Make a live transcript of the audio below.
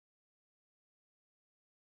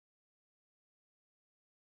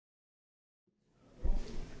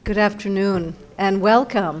Good afternoon and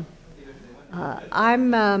welcome. I'm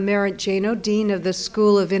Merit Jano, Dean of the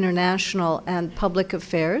School of International and Public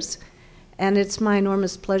Affairs, and it's my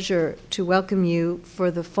enormous pleasure to welcome you for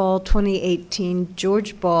the Fall 2018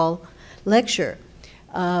 George Ball Lecture,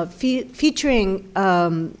 featuring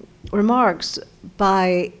remarks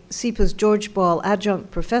by SIPA's George Ball Adjunct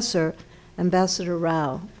Professor, Ambassador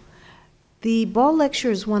Rao. The Ball Lecture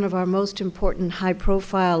is one of our most important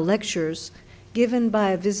high-profile lectures given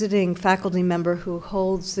by a visiting faculty member who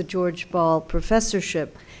holds the George Ball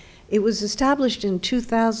Professorship. It was established in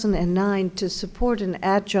 2009 to support an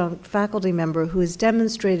adjunct faculty member who has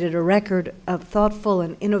demonstrated a record of thoughtful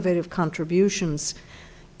and innovative contributions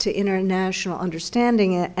to international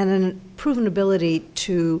understanding and a proven ability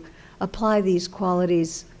to apply these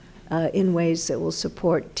qualities in ways that will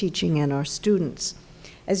support teaching and our students.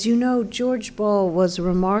 As you know, George Ball was a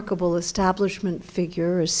remarkable establishment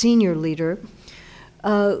figure, a senior leader,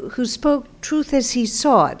 who spoke truth as he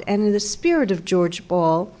saw it. And in the spirit of George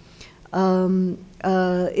Ball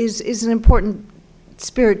is an important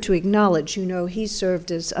spirit to acknowledge. You know, he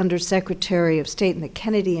served as Undersecretary of State in the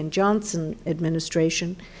Kennedy and Johnson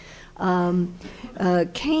administration,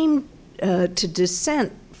 came to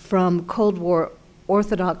dissent from Cold War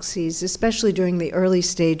orthodoxies, especially during the early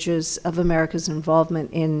stages of America's involvement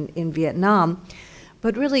in Vietnam,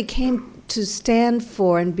 but really came to stand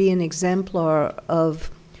for and be an exemplar of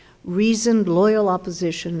reasoned, loyal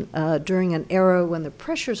opposition during an era when the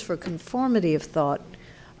pressures for conformity of thought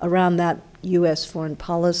around that U.S. foreign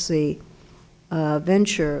policy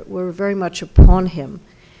venture were very much upon him.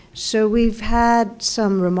 So we've had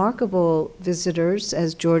some remarkable visitors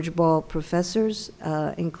as George Ball professors,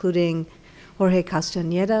 including Jorge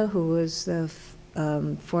Castañeda, who was the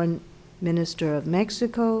foreign minister of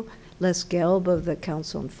Mexico, Les Gelb of the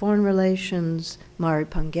Council on Foreign Relations, Mari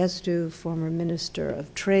Pangestu, former Minister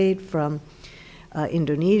of Trade from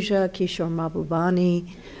Indonesia, Kishore Mahbubani,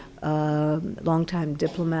 longtime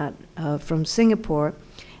diplomat from Singapore.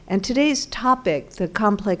 And today's topic, the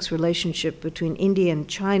complex relationship between India and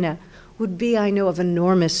China, would be, I know, of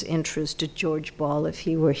enormous interest to George Ball if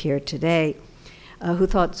he were here today, who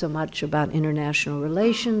thought so much about international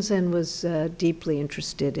relations and was deeply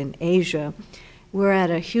interested in Asia. We're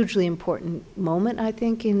at a hugely important moment, I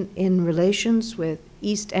think, in relations with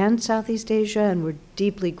East and Southeast Asia, and we're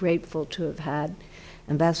deeply grateful to have had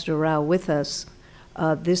Ambassador Rao with us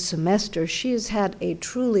this semester. She has had a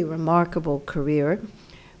truly remarkable career,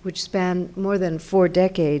 which spanned more than 4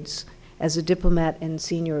 decades as a diplomat and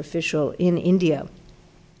senior official in India.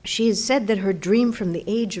 She has said that her dream from the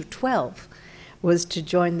age of 12 was to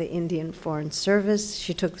join the Indian Foreign Service.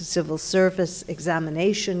 She took the civil service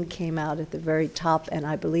examination, came out at the very top, and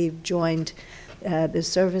I believe joined the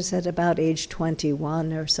service at about age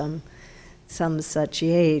 21 or some such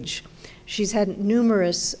age. She's had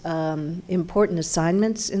numerous important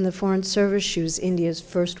assignments in the Foreign Service. She was India's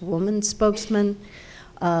first woman spokesman,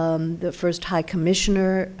 the first High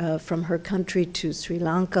Commissioner from her country to Sri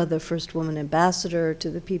Lanka, the first woman ambassador to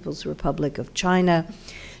the People's Republic of China.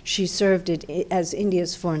 She served as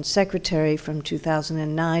India's Foreign Secretary from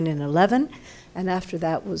 2009 and 11, and after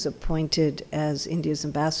that was appointed as India's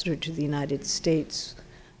ambassador to the United States,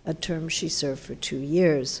 a term she served for 2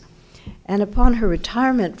 years. And upon her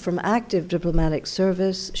retirement from active diplomatic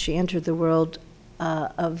service, she entered the world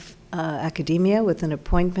of academia with an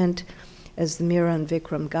appointment as the Mira and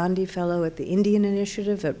Vikram Gandhi Fellow at the Indian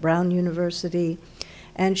Initiative at Brown University.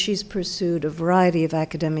 And she's pursued a variety of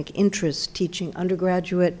academic interests, teaching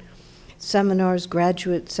undergraduate seminars,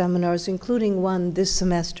 graduate seminars, including one this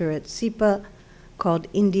semester at SIPA called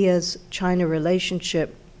India's China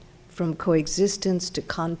Relationship from Coexistence to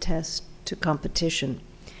Contest to Competition.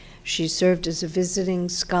 She served as a visiting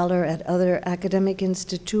scholar at other academic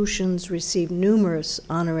institutions, received numerous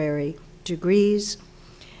honorary degrees,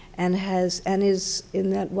 and is in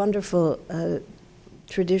that wonderful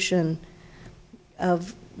tradition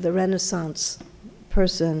of the Renaissance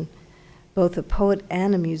person, both a poet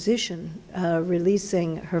and a musician,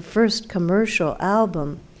 releasing her first commercial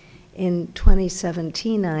album in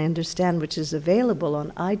 2017, I understand, which is available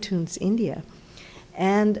on iTunes India,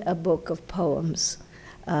 and a book of poems,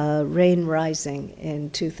 Rain Rising,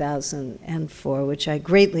 in 2004, which I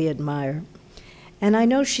greatly admire. And I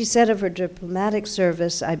know she said of her diplomatic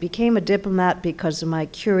service, I became a diplomat because of my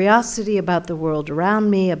curiosity about the world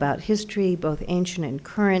around me, about history, both ancient and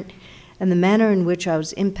current, and the manner in which I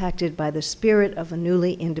was impacted by the spirit of a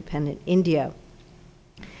newly independent India.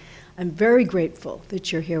 I'm very grateful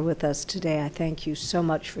that you're here with us today. I thank you so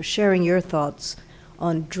much for sharing your thoughts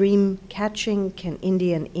on Dreamcatching, Can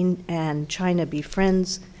India and China Be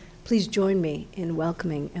Friends? please join me in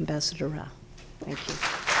welcoming Ambassador Rao. Thank you.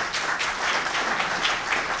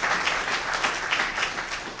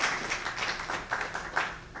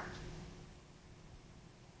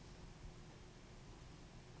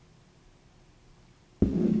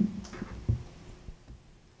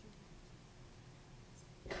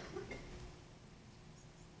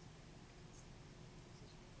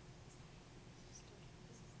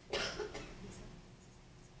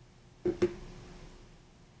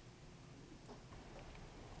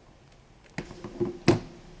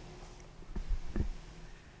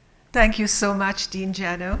 Thank you so much, Dean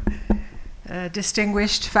Jano.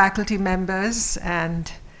 Distinguished faculty members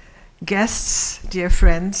and guests, dear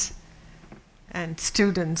friends, and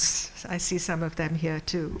students. I see some of them here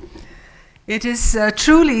too. It is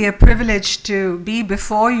truly a privilege to be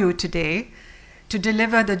before you today to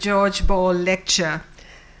deliver the George Ball Lecture,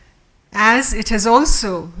 as it has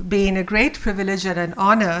also been a great privilege and an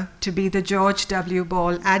honor to be the George W.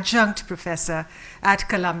 Ball Adjunct Professor at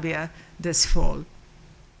Columbia this fall.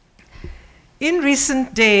 In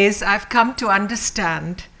recent days, I've come to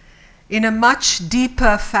understand in a much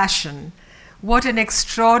deeper fashion what an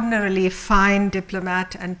extraordinarily fine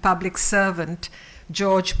diplomat and public servant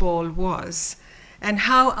George Ball was, and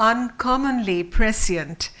how uncommonly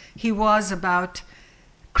prescient he was about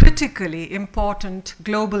critically important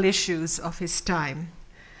global issues of his time.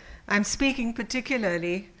 I'm speaking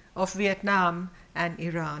particularly of Vietnam and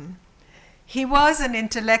Iran. He was an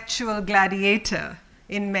intellectual gladiator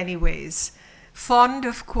in many ways, fond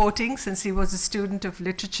of quoting, since he was a student of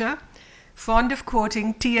literature, fond of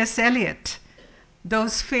quoting T.S. Eliot,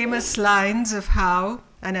 those famous lines of how,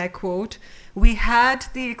 and I quote, "We had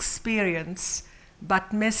the experience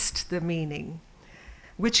but missed the meaning,"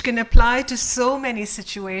 which can apply to so many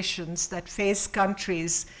situations that face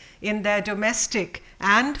countries in their domestic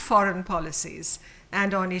and foreign policies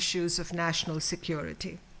and on issues of national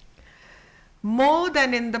security. More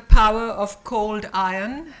than in the power of cold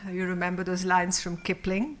iron, you remember those lines from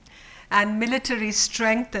Kipling, and military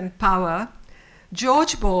strength and power,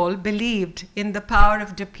 George Ball believed in the power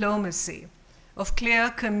of diplomacy, of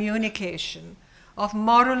clear communication, of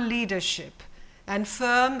moral leadership, and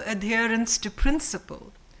firm adherence to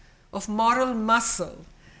principle, of moral muscle,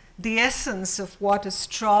 the essence of what a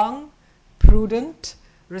strong, prudent,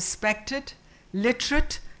 respected,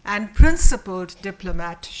 literate, and principled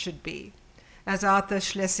diplomat should be, as Arthur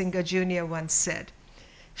Schlesinger Jr. once said.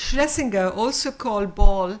 Schlesinger also called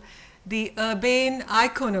Ball the urbane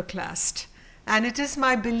iconoclast, and it is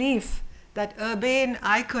my belief that urbane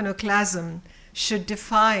iconoclasm should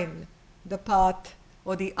define the path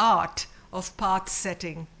or the art of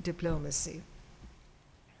path-setting diplomacy.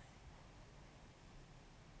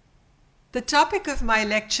 The topic of my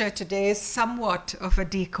lecture today is somewhat of a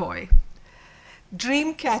decoy.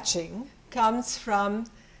 Dreamcatching comes from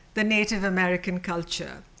the Native American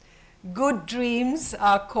culture. Good dreams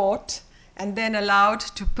are caught and then allowed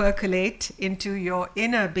to percolate into your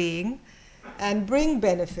inner being and bring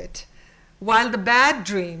benefit, while the bad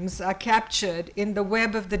dreams are captured in the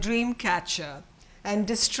web of the dream catcher and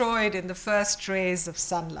destroyed in the first rays of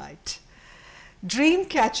sunlight. Dream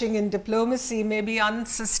catching in diplomacy may be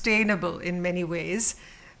unsustainable in many ways,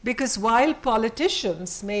 because while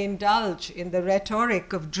politicians may indulge in the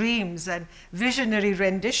rhetoric of dreams and visionary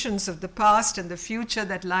renditions of the past and the future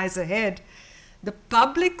that lies ahead, the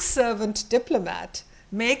public servant diplomat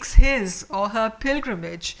makes his or her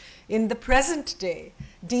pilgrimage in the present day,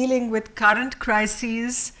 dealing with current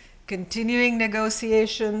crises, continuing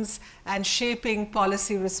negotiations, and shaping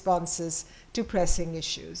policy responses to pressing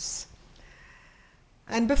issues.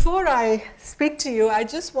 And before I speak to you, I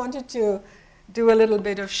just wanted to do a little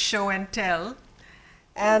bit of show and tell.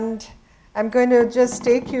 And I'm going to just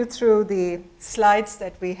take you through the slides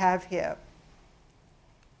that we have here.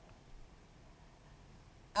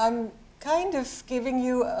 I'm kind of giving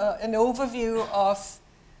you an overview of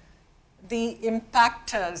the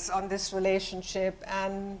impactors on this relationship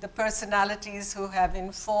and the personalities who have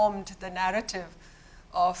informed the narrative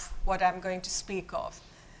of what I'm going to speak of.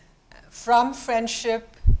 From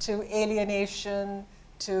friendship to alienation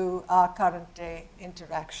to our current day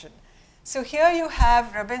interaction. So here you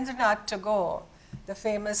have Rabindranath Tagore, the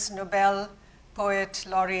famous Nobel poet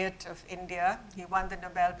laureate of India. He won the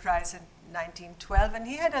Nobel Prize in 1912, and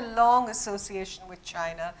he had a long association with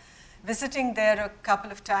China, visiting there a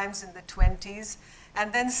couple of times in the 20s,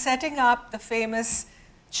 and then setting up the famous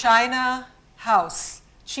China House,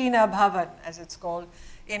 China Bhavan, as it's called,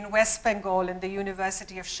 in West Bengal in the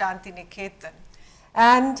University of Shantiniketan.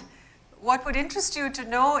 And what would interest you to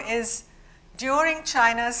know is during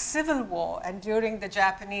China's civil war and during the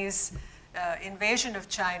Japanese invasion of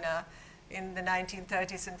China in the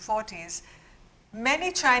 1930s and 40s,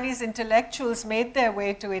 many Chinese intellectuals made their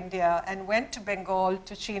way to India and went to Bengal,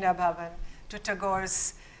 to China Bhavan, to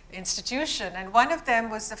Tagore's institution. And one of them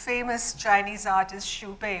was the famous Chinese artist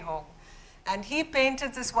Xu Peihong. And he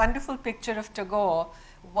painted this wonderful picture of Tagore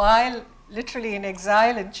while literally in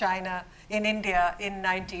exile in China, in India in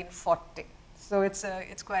 1940. So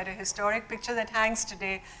it's quite a historic picture that hangs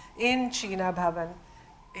today in China Bhavan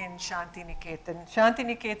in Shanti Niketan. Shanti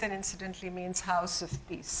Niketan incidentally means house of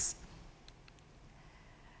peace.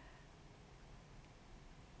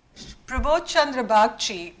 Prabodh Chandra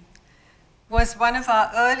Bagchi was one of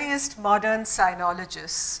our earliest modern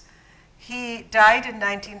sinologists. He died in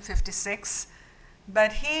 1956,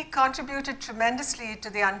 but he contributed tremendously to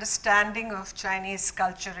the understanding of Chinese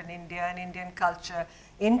culture in India and Indian culture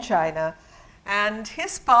in China. And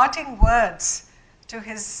his parting words to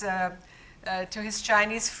his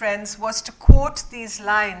Chinese friends was to quote these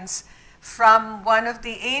lines from one of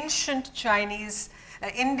the ancient Chinese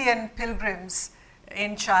Indian pilgrims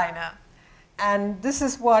in China. And this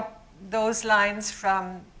is what those lines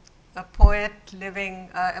from a poet living,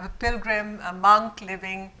 a pilgrim, a monk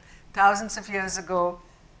living thousands of years ago,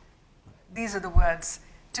 these are the words.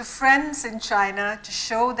 To friends in China, to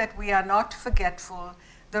show that we are not forgetful,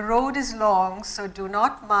 the road is long, so do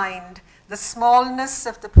not mind the smallness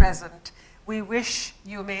of the present. We wish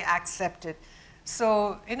you may accept it.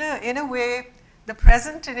 So in a way, the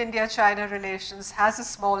present in India-China relations has a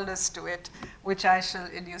smallness to it, which I shall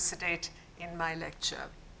elucidate in my lecture.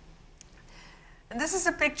 And this is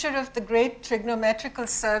a picture of the great trigonometrical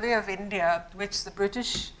survey of India, which the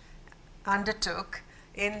British undertook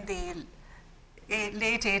in the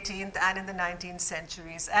late 18th and in the 19th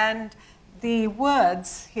centuries. And the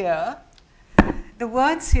words here,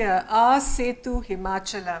 "Ar Setu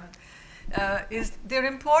Himachalam," they're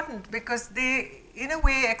important because they, in a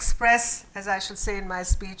way, express, as I shall say in my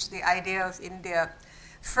speech, the idea of India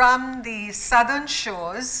from the southern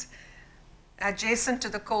shores adjacent to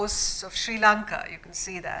the coasts of Sri Lanka, you can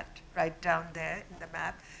see that right down there in the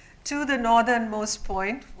map, to the northernmost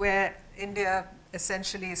point where India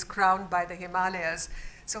essentially is crowned by the Himalayas.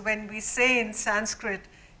 So when we say in Sanskrit,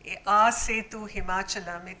 "Ar Setu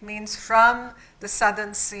Himachalam," it means from the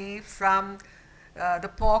southern sea, from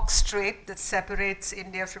the Pork Strait that separates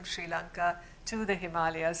India from Sri Lanka to the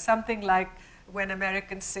Himalayas, something like when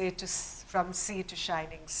Americans say from sea to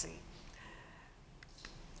shining sea.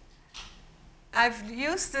 I've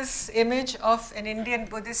used this image of an Indian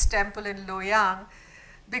Buddhist temple in Loyang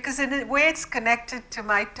because in a way it's connected to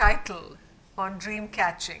my title on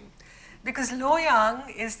Dreamcatching. Because Loyang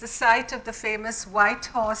is the site of the famous White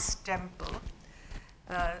Horse Temple.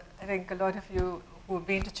 I think a lot of you who have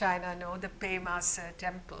been to China know the Pei Masa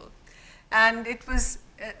Temple. And it was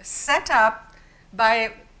set up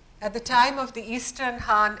at the time of the Eastern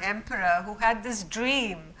Han Emperor, who had this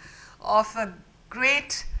dream of a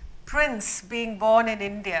great prince being born in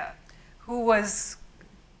India who was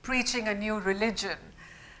preaching a new religion.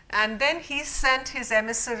 And then he sent his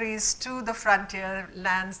emissaries to the frontier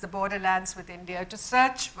lands, the borderlands with India, to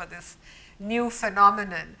search for this new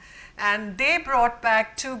phenomenon. And they brought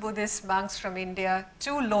back 2 Buddhist monks from India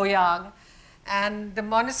to Loyang. And the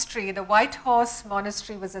monastery, the White Horse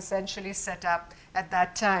Monastery, was essentially set up at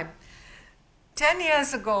that time. 10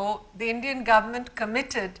 years ago, the Indian government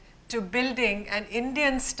committed to building an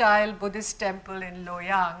Indian-style Buddhist temple in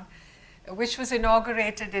Loyang, which was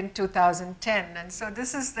inaugurated in 2010. And so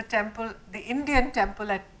this is the temple, the Indian temple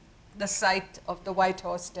at the site of the White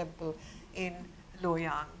Horse Temple in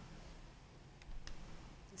Loyang.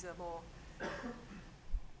 These are more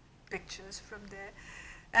pictures from there.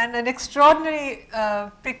 And an extraordinary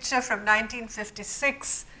picture from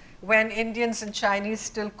 1956, when Indians and Chinese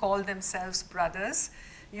still called themselves brothers.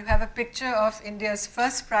 You have a picture of India's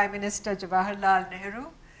first Prime Minister, Jawaharlal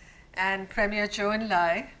Nehru, and Premier Zhou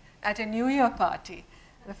Enlai at a New Year party.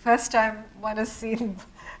 The first time one has seen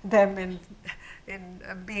them in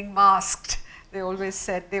being masked. They always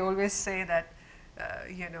say that,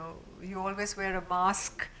 you always wear a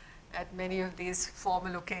mask at many of these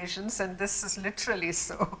formal occasions, and this is literally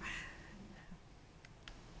so.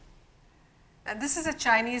 And this is a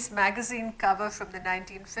Chinese magazine cover from the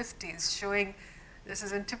 1950s showing, this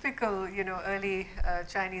is in typical, early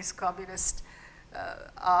Chinese communist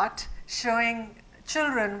art, showing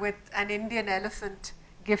children with an Indian elephant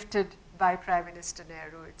gifted by Prime Minister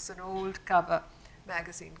Nehru. It's an old cover,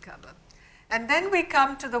 magazine cover. And then we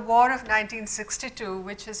come to the War of 1962,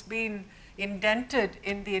 which has been indented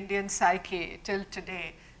in the Indian psyche till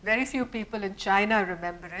today. Very few people in China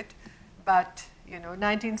remember it, but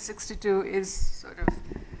 1962 is sort of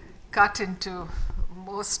cut into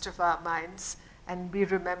most of our minds, and we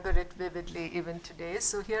remember it vividly even today.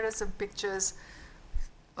 So here are some pictures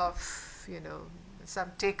of,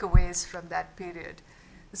 some takeaways from that period.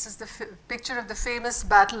 This is the picture of the famous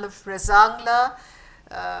Battle of Razangla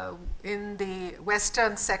in the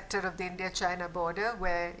western sector of the India-China border,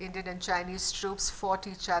 where Indian and Chinese troops fought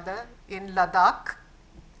each other in Ladakh.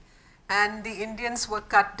 And the Indians were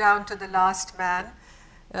cut down to the last man.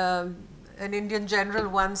 An Indian general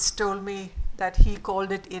once told me that he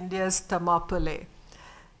called it India's Thermopylae.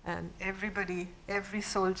 And every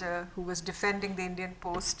soldier who was defending the Indian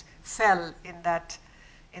post fell in that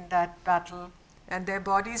battle. And their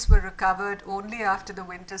bodies were recovered only after the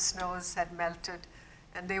winter snows had melted.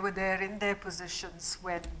 And they were there in their positions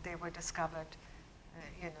when they were discovered.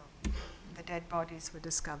 The dead bodies were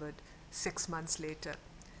discovered 6 months later.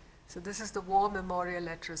 So this is the war memorial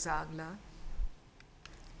at Razangla.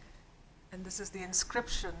 And this is the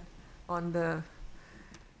inscription on the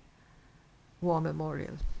war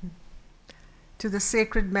memorial. To the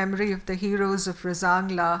sacred memory of the heroes of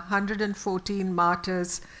Razangla, 114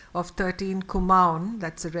 martyrs of 13 Kumaon,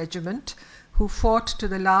 that's a regiment, who fought to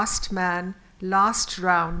the last man, last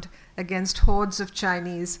round, against hordes of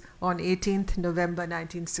Chinese on 18th November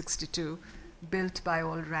 1962, built by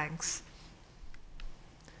all ranks.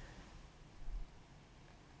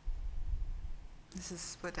 This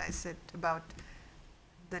is what I said about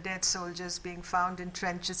the dead soldiers being found in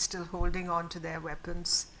trenches still holding on to their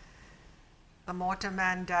weapons. A mortar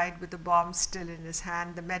man died with a bomb still in his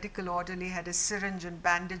hand. The medical orderly had a syringe and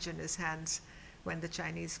bandage in his hands when the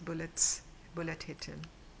Chinese bullet hit him.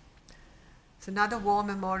 It's another war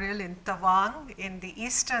memorial in Tawang, in the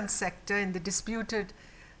eastern sector, in the disputed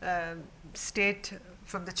state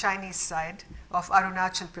from the Chinese side of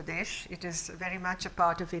Arunachal Pradesh. It is very much a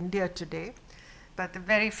part of India today. But the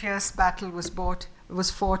very fierce battle was fought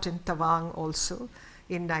in Tawang also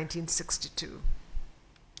in 1962.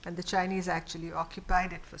 And the Chinese actually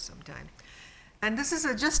occupied it for some time. And this is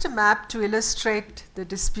just a map to illustrate the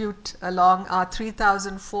dispute along our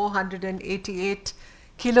 3,488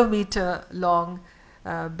 kilometer long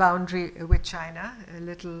boundary with China. A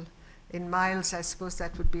little in miles, I suppose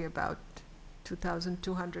that would be about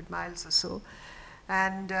 2,200 miles or so.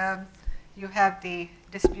 And you have the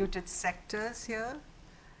disputed sectors here.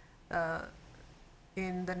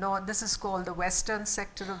 In the north, this is called the western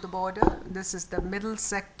sector of the border. This is the middle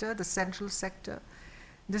sector, the central sector.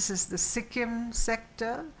 This is the Sikkim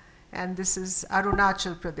sector, and this is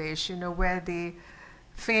Arunachal Pradesh, where the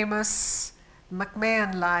famous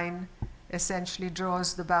McMahon line essentially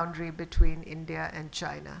draws the boundary between India and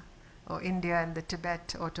China, or India and the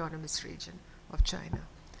Tibet Autonomous Region of China.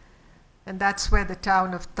 And that's where the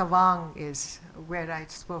town of Tawang is, where I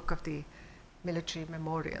spoke of the military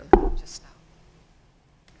memorial just now.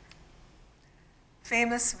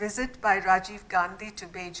 Famous visit by Rajiv Gandhi to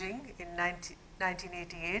Beijing in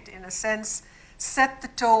 1988, in a sense, set the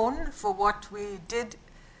tone for what we did,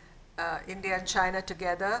 India and China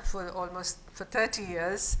together, for 30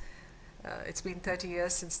 years. It's been 30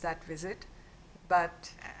 years since that visit.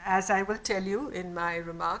 But as I will tell you in my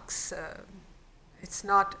remarks, it's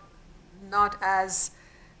not as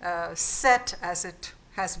set as it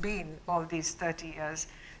has been all these 30 years.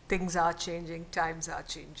 Things are changing, times are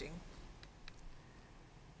changing.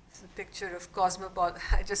 It's a picture of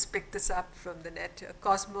I just picked this up from the net,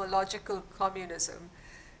 cosmological communism.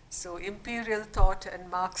 So imperial thought and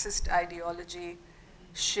Marxist ideology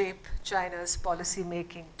shape China's policy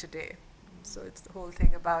making today. So it's the whole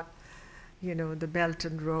thing about, the Belt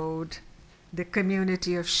and Road, the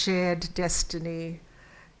community of shared destiny,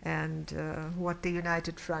 and what the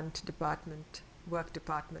United Front work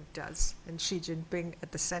department does, and Xi Jinping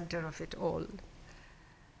at the center of it all.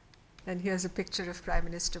 And here's a picture of Prime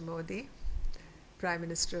Minister Modi, Prime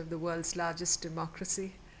Minister of the world's largest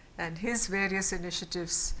democracy, and his various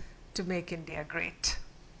initiatives to make India great.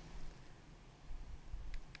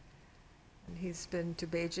 And he's been to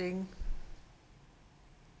Beijing.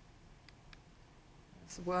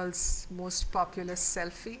 It's the world's most popular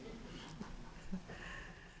selfie.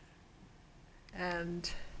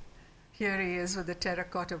 And here he is with the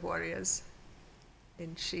terracotta warriors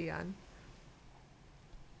in Xi'an.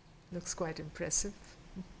 Looks quite impressive.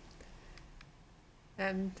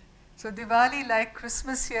 And so Diwali, like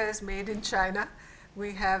Christmas here, is made in China.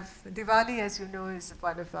 We have Diwali, as you know, is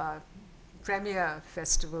one of our premier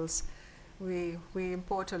festivals. We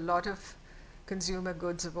import a lot of consumer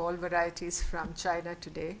goods of all varieties from China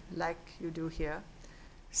today, like you do here.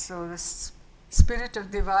 So the spirit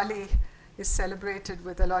of Diwali is celebrated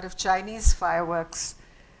with a lot of Chinese fireworks.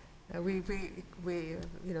 A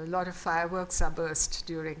lot of fireworks are burst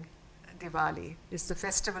during Diwali. It's the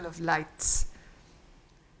festival of lights.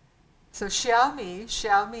 So Xiaomi,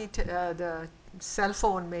 the cell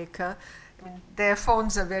phone maker, I mean, their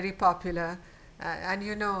phones are very popular. And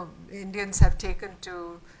you know, Indians have taken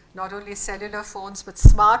to not only cellular phones, but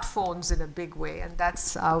smartphones in a big way. And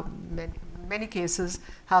that's how, in many cases,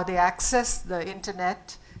 how they access the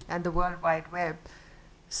internet and the World Wide Web.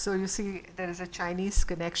 So you see, there is a Chinese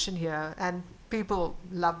connection here. And people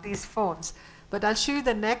love these phones. But I'll show you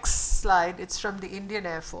the next slide. It's from the Indian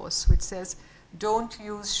Air Force, which says, don't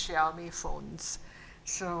use Xiaomi phones.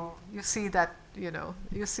 So you see that, you know,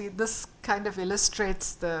 you see this kind of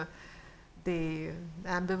illustrates the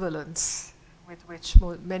ambivalence with which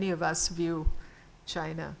many of us view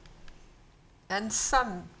China. And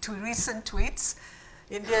some recent tweets.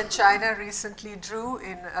 India and China recently drew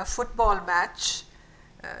in a football match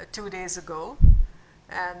 2 days ago.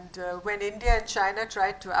 And when India and China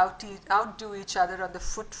tried to outdo each other on the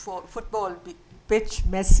football pitch,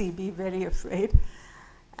 Messi, be very afraid.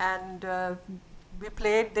 And they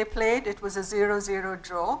played, it was a 0-0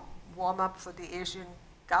 draw, warm up for the Asian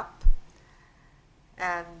Cup.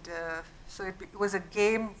 And so it was a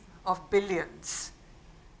game of billions,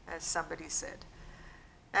 as somebody said.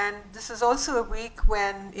 And this is also a week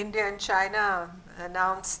when India and China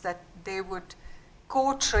announced that they would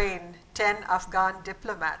co-train 10 Afghan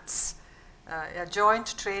diplomats, a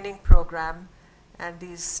joint training program. And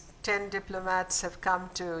these 10 diplomats have come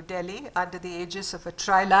to Delhi under the aegis of a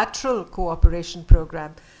trilateral cooperation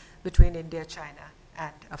program between India, China,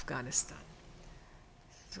 and Afghanistan.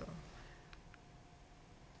 So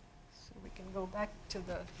we can go back to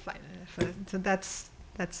the final. So that's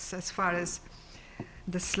as far as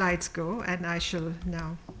the slides go, and I shall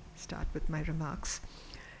now start with my remarks.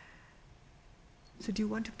 So do you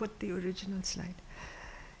want to put the original slide?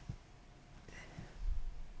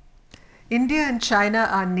 India and China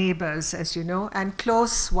are neighbors, as you know, and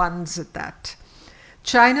close ones at that.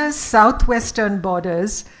 China's southwestern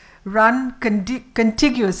borders run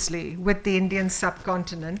contiguously with the Indian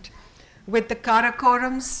subcontinent, with the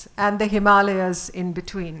Karakorams and the Himalayas in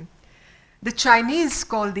between. The Chinese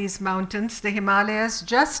call these mountains the Himalayas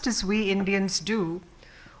just as we Indians do,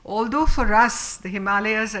 although for us the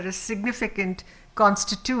Himalayas are a significant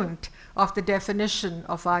constituent of the definition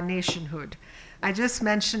of our nationhood. I just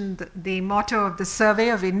mentioned the motto of the Survey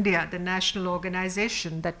of India, the national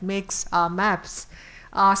organization that makes our maps,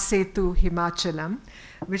 Our Setu Himachalam,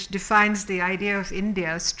 which defines the idea of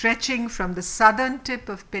India stretching from the southern tip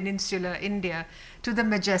of peninsular India to the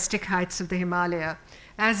majestic heights of the Himalaya,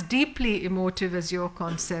 as deeply emotive as your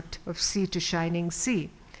concept of sea to shining sea.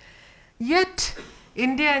 Yet,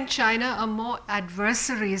 India and China are more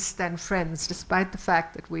adversaries than friends, despite the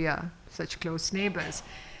fact that we are such close neighbors.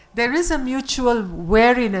 There is a mutual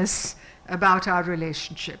wariness about our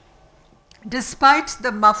relationship. Despite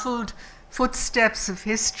the muffled footsteps of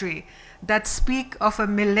history that speak of a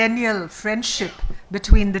millennial friendship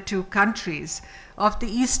between the two countries, of the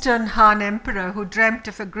Eastern Han Emperor who dreamt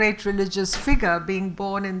of a great religious figure being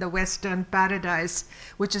born in the Western paradise,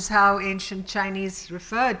 which is how ancient Chinese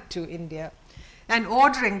referred to India, and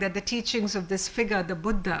ordering that the teachings of this figure, the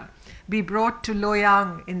Buddha, be brought to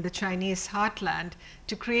Loyang in the Chinese heartland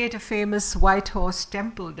to create a famous white horse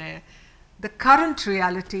temple there, the current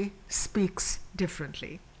reality speaks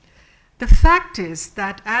differently. The fact is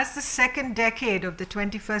that as the second decade of the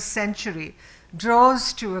 21st century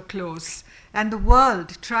draws to a close and the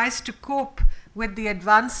world tries to cope with the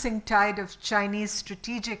advancing tide of Chinese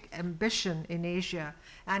strategic ambition in Asia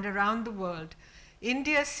and around the world,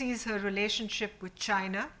 India sees her relationship with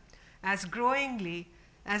China as growing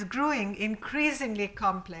increasingly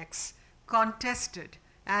complex, contested,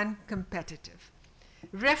 and competitive.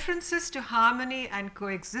 References to harmony and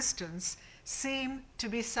coexistence seem to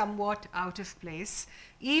be somewhat out of place,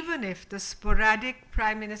 even if the sporadic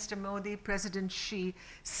Prime Minister Modi, President Xi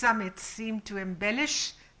summits seem to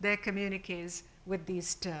embellish their communiques with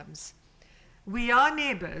these terms. We are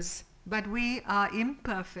neighbors, but we are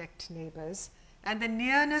imperfect neighbors, and the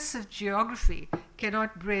nearness of geography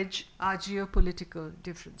cannot bridge our geopolitical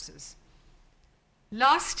differences.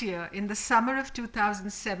 Last year, in the summer of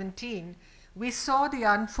 2017, we saw the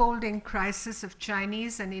unfolding crisis of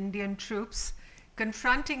Chinese and Indian troops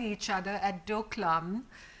confronting each other at Doklam,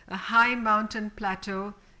 a high mountain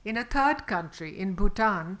plateau in a third country, in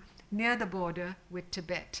Bhutan, near the border with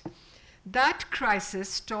Tibet. That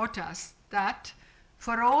crisis taught us that,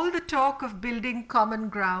 for all the talk of building common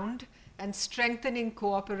ground and strengthening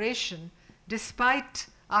cooperation, despite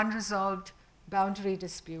unresolved boundary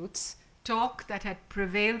disputes, talk that had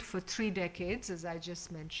prevailed for 3 decades, as I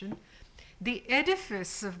just mentioned, the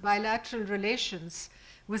edifice of bilateral relations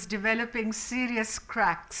was developing serious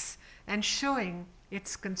cracks and showing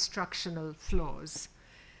its constructional flaws.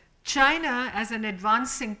 China, as an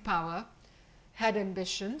advancing power, had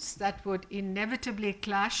ambitions that would inevitably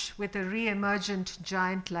clash with a re-emergent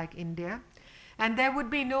giant like India, and there would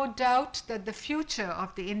be no doubt that the future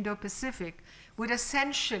of the Indo-Pacific would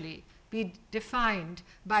essentially be defined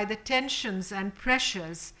by the tensions and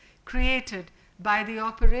pressures created by the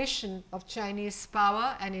operation of Chinese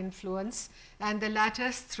power and influence and the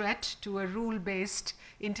latter's threat to a rule-based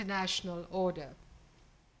international order.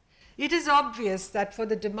 It is obvious that for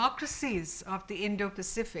the democracies of the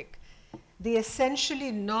Indo-Pacific, the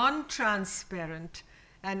essentially non-transparent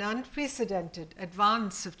and unprecedented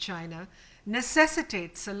advance of China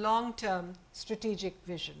necessitates a long-term strategic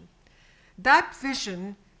vision. That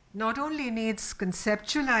vision not only needs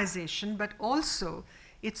conceptualization, but also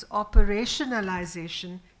its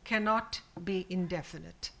operationalization cannot be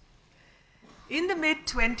indefinite. In the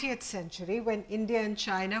mid-20th century, when India and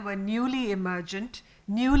China were newly emergent,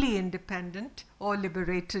 newly independent or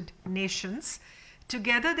liberated nations,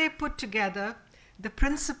 together they put together the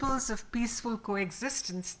principles of peaceful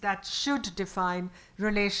coexistence that should define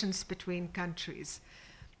relations between countries.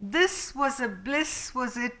 This was a bliss,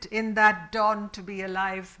 was it, in that dawn to be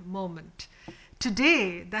alive moment.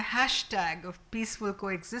 Today, the hashtag of peaceful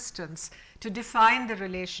coexistence to define the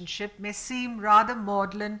relationship may seem rather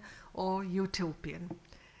maudlin or utopian.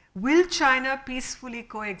 Will China peacefully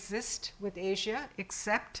coexist with Asia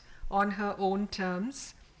except on her own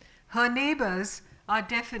terms? Her neighbors are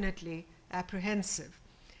definitely apprehensive.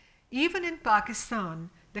 Even in Pakistan,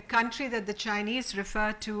 the country that the Chinese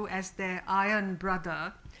refer to as their iron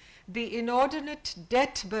brother, the inordinate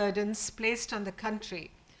debt burdens placed on the country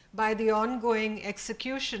by the ongoing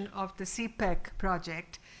execution of the CPEC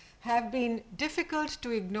project have been difficult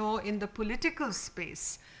to ignore in the political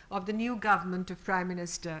space of the new government of Prime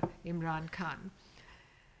Minister Imran Khan.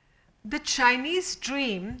 The Chinese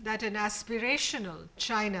dream that an aspirational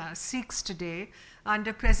China seeks today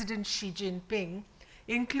under President Xi Jinping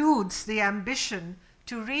includes the ambition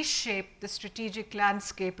to reshape the strategic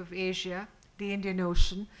landscape of Asia, the Indian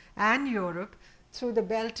Ocean, and Europe through the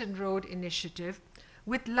Belt and Road Initiative,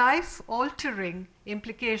 with life-altering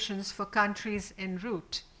implications for countries en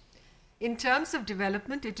route. In terms of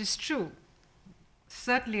development, it is true,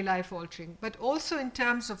 certainly life-altering, but also in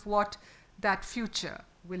terms of what that future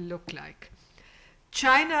will look like.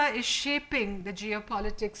 China is shaping the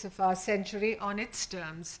geopolitics of our century on its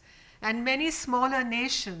terms, and many smaller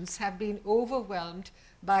nations have been overwhelmed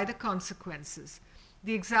by the consequences.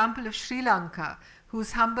 The example of Sri Lanka,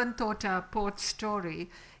 whose Hambantota port story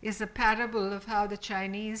is a parable of how the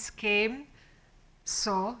Chinese came,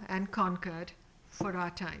 saw, and conquered for our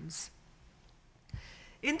times.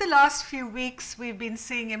 In the last few weeks, we've been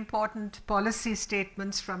seeing important policy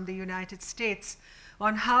statements from the United States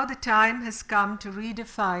on how the time has come to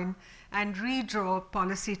redefine and redraw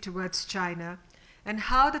policy towards China, and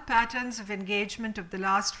how the patterns of engagement of the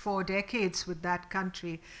last 4 decades with that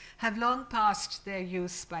country have long passed their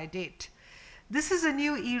use by date. This is a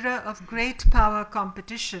new era of great power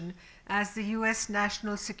competition, as the US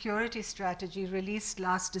National Security Strategy released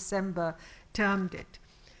last December termed it.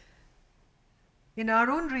 In our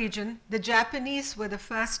own region, the Japanese were the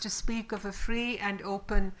first to speak of a free and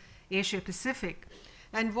open Asia-Pacific,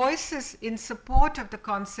 and voices in support of the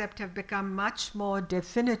concept have become much more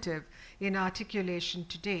definitive in articulation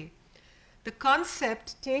today. The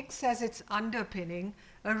concept takes as its underpinning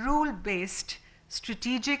a rule-based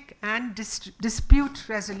strategic and dispute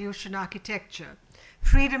resolution architecture,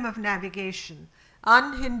 freedom of navigation,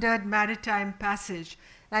 unhindered maritime passage,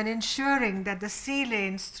 and ensuring that the sea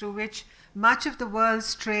lanes through which much of the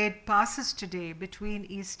world's trade passes today between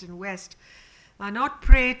East and West are not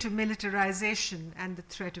prey to militarization and the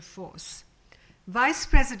threat of force. US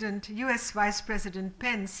Vice President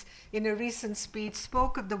Pence, in a recent speech,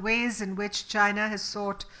 spoke of the ways in which China has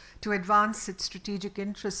sought to advance its strategic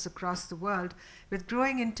interests across the world with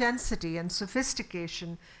growing intensity and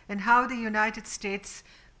sophistication, and how the United States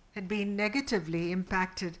had been negatively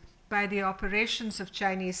impacted by the operations of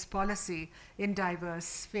Chinese policy in diverse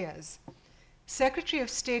spheres. Secretary of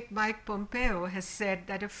State Mike Pompeo has said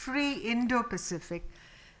that a free Indo-Pacific,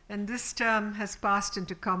 and this term has passed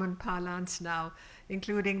into common parlance now,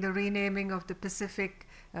 including the renaming of the Pacific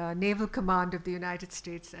Naval Command of the United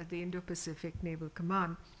States as the Indo-Pacific Naval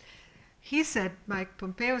Command. Mike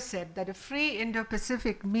Pompeo said that a free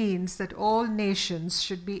Indo-Pacific means that all nations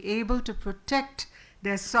should be able to protect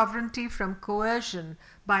their sovereignty from coercion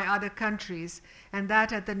by other countries, and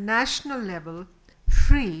that at the national level,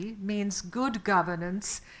 Free means good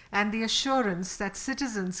governance and the assurance that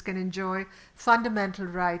citizens can enjoy fundamental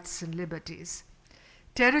rights and liberties.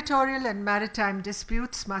 Territorial and maritime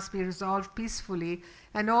disputes must be resolved peacefully,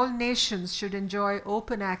 and all nations should enjoy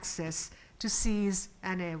open access to seas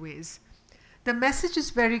and airways. The message is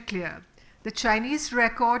very clear. The Chinese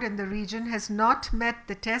record in the region has not met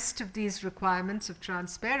the test of these requirements of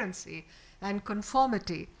transparency and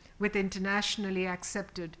conformity with internationally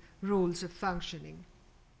accepted rules of functioning.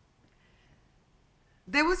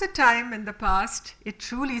 There was a time in the past, it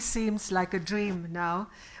truly seems like a dream now,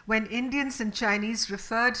 when Indians and Chinese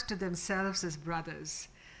referred to themselves as brothers.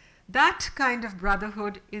 That kind of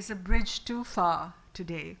brotherhood is a bridge too far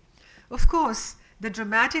today. Of course, the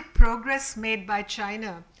dramatic progress made by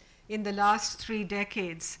China in the last 3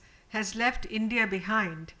 decades has left India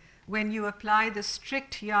behind when you apply the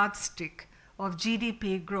strict yardstick of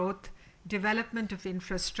GDP growth, development of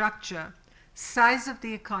infrastructure, size of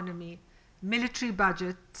the economy, military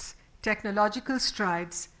budgets, technological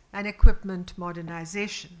strides, and equipment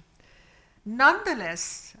modernization.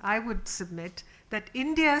 Nonetheless, I would submit that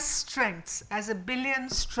India's strengths as a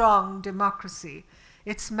billion-strong democracy,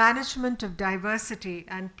 its management of diversity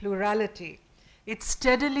and plurality, its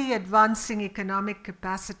steadily advancing economic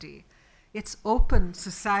capacity, its open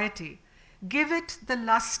society, give it the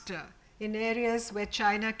luster in areas where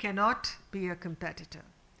China cannot be a competitor.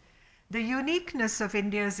 The uniqueness of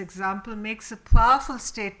India's example makes a powerful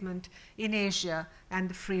statement in Asia and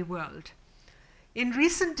the free world. In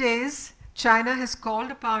recent days, China has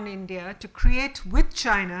called upon India to create with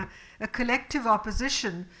China a collective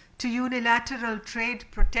opposition to unilateral trade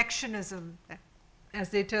protectionism, as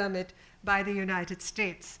they term it, by the United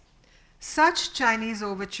States. Such Chinese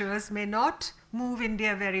overtures may not move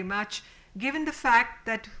India very much, given the fact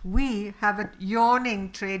that we have a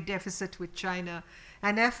yawning trade deficit with China,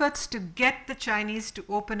 and efforts to get the Chinese to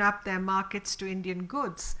open up their markets to Indian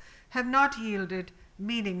goods have not yielded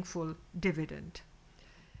meaningful dividend.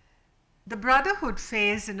 The brotherhood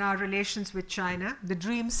phase in our relations with China, the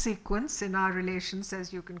dream sequence in our relations,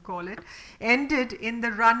 as you can call it, ended in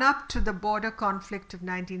the run-up to the border conflict of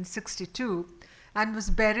 1962 and was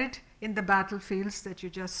buried in the battlefields that you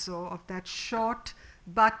just saw of that short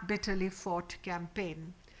but bitterly fought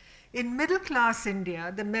campaign. In middle-class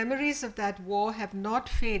India, the memories of that war have not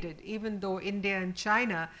faded, even though India and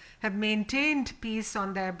China have maintained peace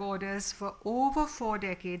on their borders for over 4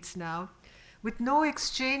 decades now, with no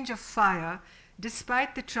exchange of fire,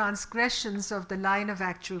 despite the transgressions of the line of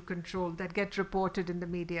actual control that get reported in the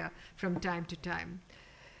media from time to time.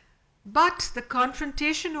 But the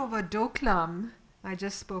confrontation over Doklam, I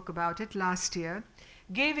just spoke about it last year,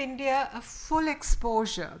 gave India a full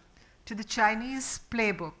exposure to the Chinese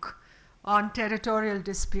playbook on territorial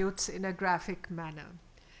disputes in a graphic manner.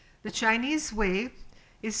 The Chinese way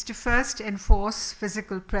is to first enforce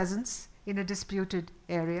physical presence in a disputed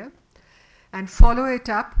area and follow it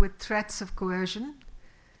up with threats of coercion,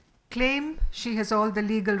 claim she has all the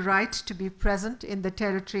legal right to be present in the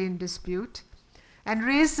territory in dispute, and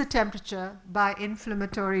raise the temperature by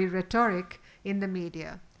inflammatory rhetoric in the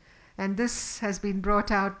media. And this has been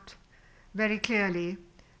brought out very clearly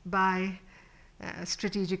by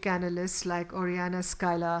strategic analysts like Oriana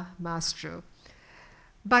Skylar Mastro.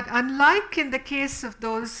 But unlike in the case of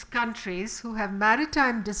those countries who have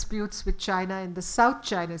maritime disputes with China in the South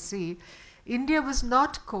China Sea, India was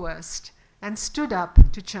not coerced and stood up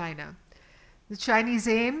to China. The Chinese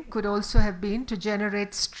aim could also have been to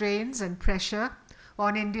generate strains and pressure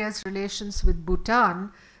on India's relations with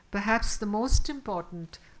Bhutan, perhaps the most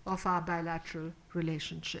important of our bilateral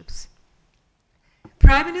relationships.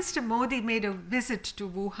 Prime Minister Modi made a visit to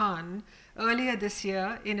Wuhan earlier this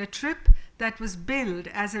year in a trip that was billed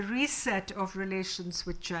as a reset of relations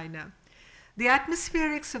with China. The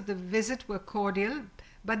atmospherics of the visit were cordial,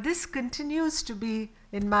 but this continues to be,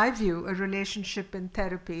 in my view, a relationship in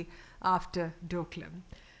therapy after Doklam.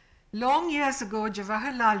 Long years ago,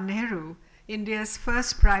 Jawaharlal Nehru, India's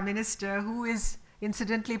first Prime Minister, who is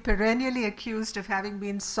incidentally perennially accused of having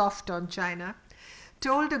been soft on China,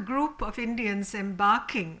 told a group of Indians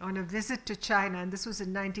embarking on a visit to China, and this was in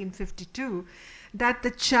 1952, that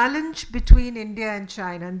the challenge between India and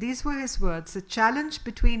China, and these were his words, the challenge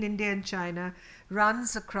between India and China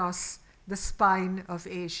runs across the spine of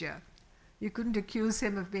Asia. You couldn't accuse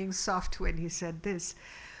him of being soft when he said this.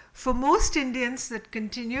 For most Indians, that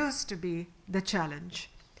continues to be the challenge.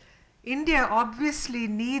 India obviously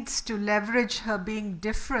needs to leverage her being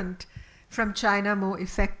different from China more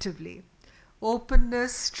effectively.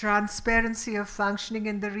 Openness, transparency of functioning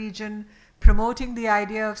in the region, promoting the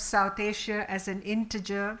idea of South Asia as an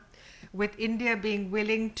integer, with India being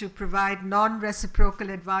willing to provide non-reciprocal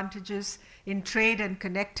advantages in trade and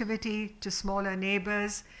connectivity to smaller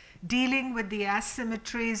neighbors, dealing with the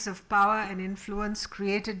asymmetries of power and influence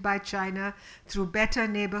created by China through better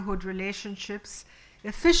neighborhood relationships,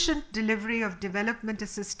 efficient delivery of development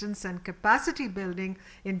assistance and capacity building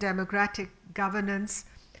in democratic governance,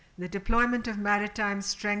 the deployment of maritime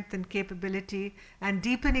strength and capability, and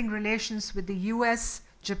deepening relations with the US,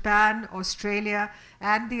 Japan, Australia,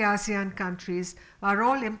 and the ASEAN countries are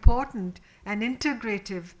all important and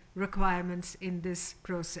integrative requirements in this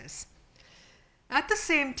process. At the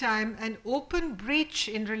same time, an open breach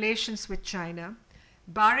in relations with China,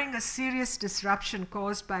 barring a serious disruption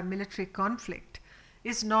caused by military conflict,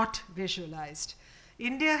 is not visualized.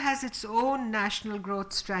 India has its own national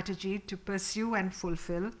growth strategy to pursue and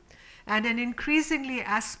fulfill, and an increasingly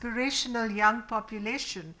aspirational young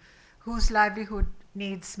population whose livelihood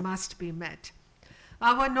needs must be met.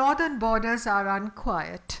 Our northern borders are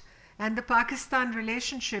unquiet, and the Pakistan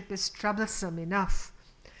relationship is troublesome enough.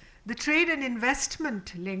 The trade and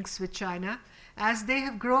investment links with China, as they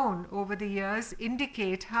have grown over the years,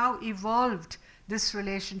 indicate how evolved this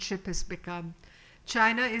relationship has become.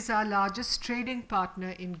 China is our largest trading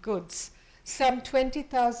partner in goods. Some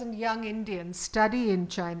 20,000 young Indians study in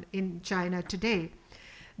China today.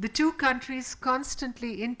 The two countries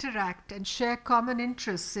constantly interact and share common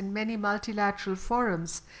interests in many multilateral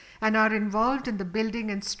forums and are involved in the building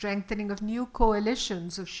and strengthening of new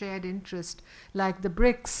coalitions of shared interest like the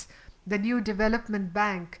BRICS, the New Development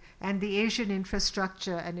Bank, and the Asian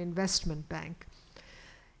Infrastructure and Investment Bank.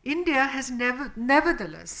 India has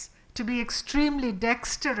nevertheless to be extremely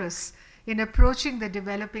dexterous in approaching the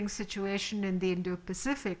developing situation in the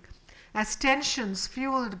Indo-Pacific, as tensions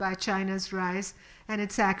fueled by China's rise and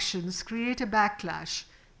its actions create a backlash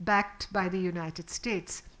backed by the United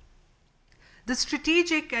States. The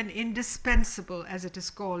strategic and indispensable, as it is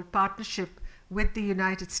called, partnership with the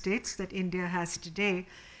United States that India has today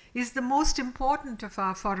is the most important of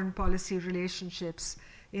our foreign policy relationships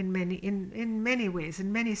in many ways,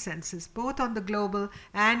 in many senses, both on the global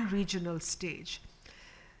and regional stage.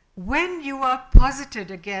 When you are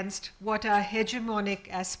posited against what are hegemonic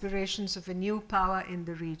aspirations of a new power in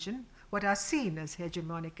the region, what are seen as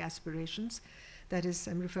hegemonic aspirations, that is,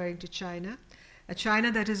 I'm referring to China, a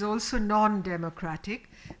China that is also non-democratic,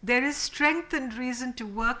 there is strengthened reason to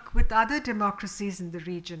work with other democracies in the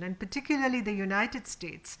region, and particularly the United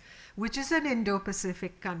States, which is an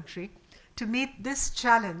Indo-Pacific country, to meet this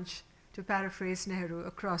challenge, to paraphrase Nehru,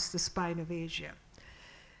 across the spine of Asia.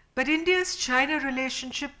 But India's China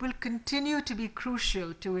relationship will continue to be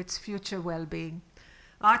crucial to its future well-being.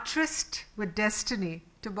 Our tryst with destiny,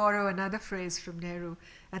 to borrow another phrase from Nehru,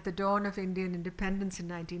 at the dawn of Indian independence in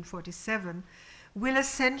 1947, will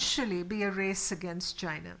essentially be a race against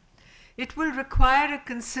China. It will require a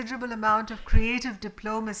considerable amount of creative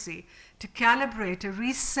diplomacy to calibrate a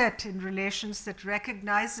reset in relations that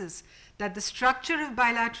recognizes that the structure of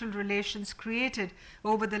bilateral relations created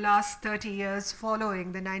over the last 30 years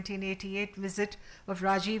following the 1988 visit of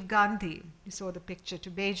Rajiv Gandhi, you saw the picture,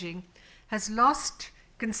 to Beijing, has lost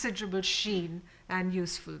considerable sheen and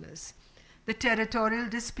usefulness. The territorial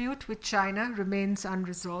dispute with China remains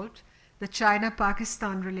unresolved. The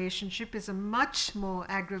China-Pakistan relationship is a much more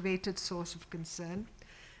aggravated source of concern.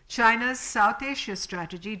 China's South Asia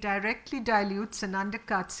strategy directly dilutes and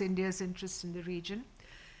undercuts India's interest in the region.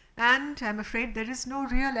 And I'm afraid there is no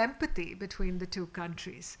real empathy between the two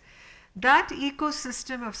countries. That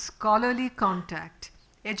ecosystem of scholarly contact,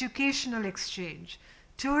 educational exchange,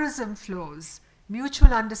 tourism flows,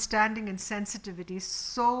 mutual understanding and sensitivity,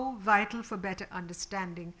 so vital for better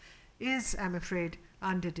understanding, is, I'm afraid,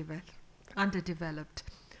 underdeveloped.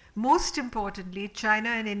 Most importantly, China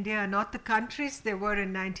and India are not the countries they were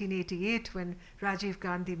in 1988 when Rajiv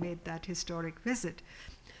Gandhi made that historic visit.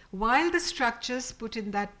 While the structures put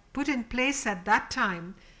in place at that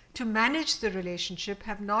time to manage the relationship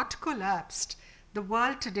have not collapsed, the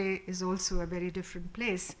world today is also a very different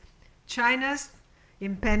place. China's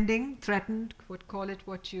impending, threatened, call it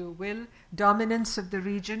what you will, dominance of the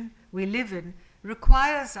region we live in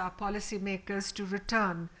requires our policymakers to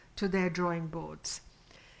return to their drawing boards.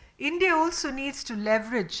 India also needs to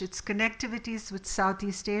leverage its connectivities with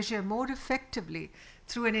Southeast Asia more effectively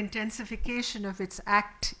through an intensification of its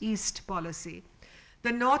Act East policy.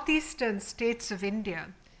 The northeastern states of India,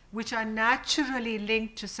 which are naturally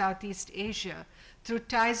linked to Southeast Asia through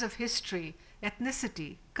ties of history,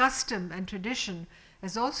 ethnicity, custom, and tradition,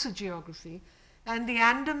 as also geography, and the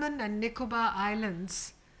Andaman and Nicobar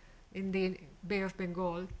Islands in the Bay of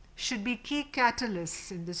Bengal, should be key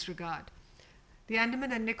catalysts in this regard. The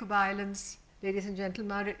Andaman and Nicobar Islands ladies and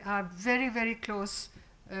gentlemen, are very, very close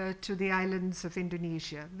to the islands of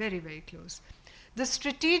Indonesia, very, very close. The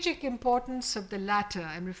strategic importance of the latter,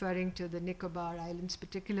 I'm referring to the Nicobar Islands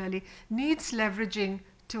particularly, needs leveraging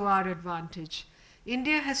to our advantage.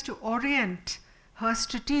 India has to orient her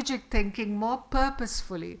strategic thinking more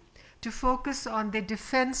purposefully to focus on the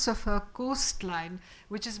defense of her coastline,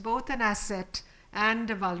 which is both an asset and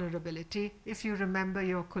a vulnerability, if you remember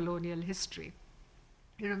your colonial history.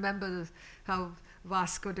 You remember how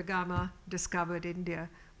Vasco da Gama discovered India,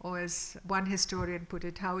 or as one historian put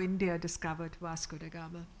it, how India discovered Vasco da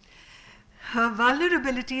Gama. Her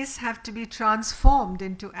vulnerabilities have to be transformed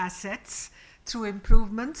into assets through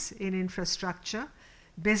improvements in infrastructure,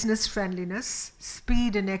 business friendliness,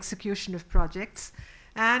 speed and execution of projects,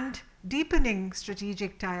 and deepening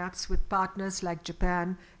strategic tie-ups with partners like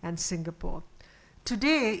Japan and Singapore.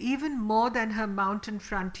 Today, even more than her mountain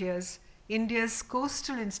frontiers, India's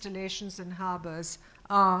coastal installations and harbors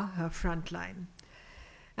are her front line.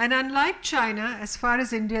 And unlike China, as far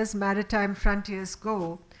as India's maritime frontiers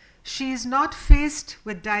go, she is not faced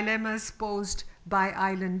with dilemmas posed by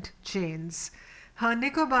island chains. Her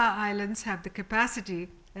Nicobar Islands have the capacity,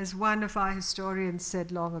 as one of our historians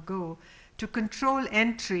said long ago, to control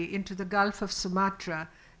entry into the Gulf of Sumatra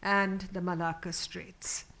and the Malacca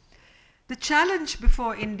Straits. The challenge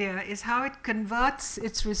before India is how it converts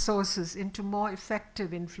its resources into more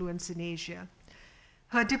effective influence in Asia.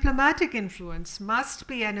 Her diplomatic influence must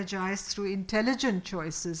be energized through intelligent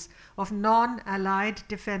choices of non-allied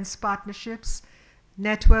defense partnerships,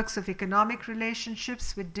 networks of economic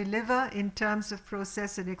relationships which deliver in terms of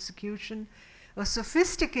process and execution, a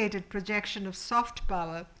sophisticated projection of soft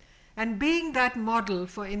power, and being that model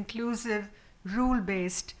for inclusive,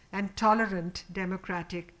 rule-based, and tolerant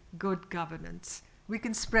democratic good governance. We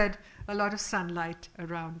can spread a lot of sunlight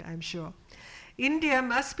around, I'm sure. India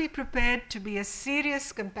must be prepared to be a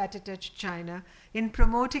serious competitor to China in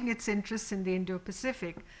promoting its interests in the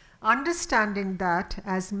Indo-Pacific, understanding that,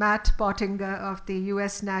 as Matt Pottinger of the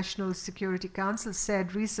US National Security Council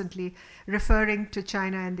said recently, referring to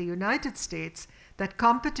China and the United States, that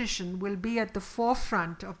competition will be at the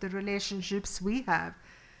forefront of the relationships we have,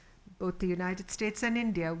 both the United States and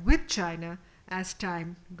India, with China as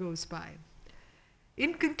time goes by.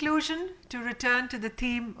 In conclusion, to return to the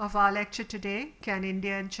theme of our lecture today, can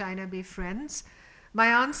India and China be friends? My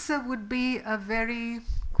answer would be a very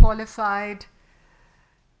qualified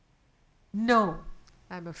no,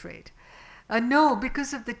 I'm afraid. A no,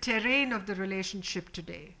 because of the terrain of the relationship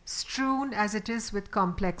today, strewn as it is with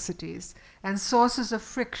complexities and sources of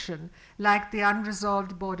friction like the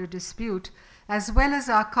unresolved border dispute, as well as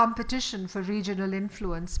our competition for regional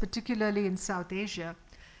influence, particularly in South Asia,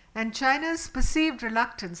 and China's perceived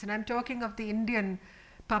reluctance, and I'm talking of the Indian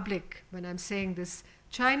public when I'm saying this,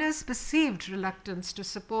 China's perceived reluctance to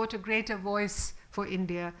support a greater voice for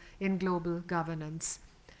India in global governance.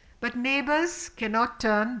 But neighbors cannot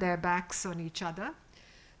turn their backs on each other.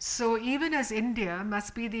 So even as India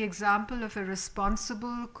must be the example of a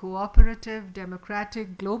responsible, cooperative,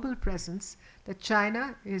 democratic global presence that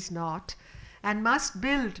China is not, and must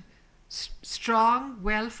build strong,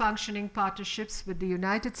 well-functioning partnerships with the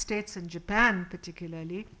United States and Japan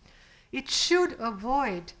particularly, it should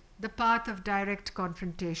avoid the path of direct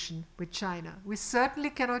confrontation with China. We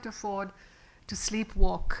certainly cannot afford to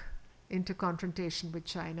sleepwalk into confrontation with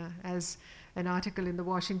China, as an article in the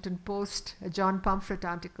Washington Post, a John Pomfret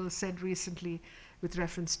article, said recently with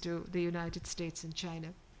reference to the United States and China.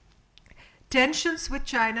 Tensions with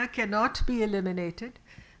China cannot be eliminated,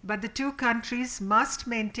 but the two countries must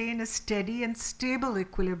maintain a steady and stable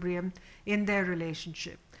equilibrium in their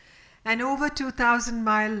relationship. An over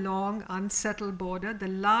 2,000-mile long unsettled border, the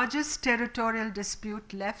largest territorial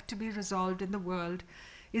dispute left to be resolved in the world,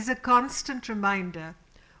 is a constant reminder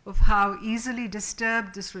of how easily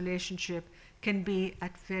disturbed this relationship can be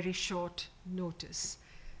at very short notice.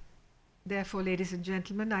 Therefore, ladies and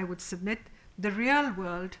gentlemen, I would submit the real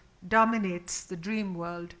world dominates the dream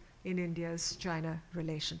world in India's China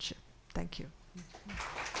relationship. Thank you.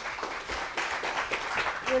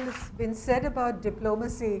 Well, it's been said about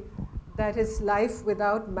diplomacy that is life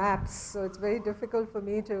without maps, so it's very difficult for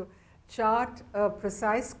me to chart a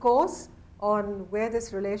precise course on where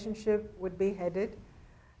this relationship would be headed.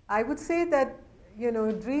 I would say that,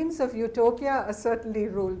 dreams of utopia are certainly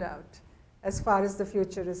ruled out as far as the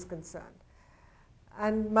future is concerned.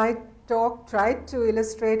 And my talk tried to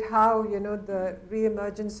illustrate how, the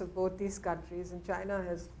reemergence of both these countries, and China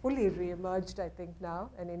has fully reemerged, I think, now,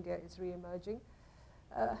 and India is reemerging,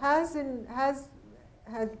 has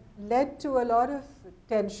led to a lot of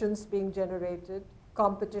tensions being generated,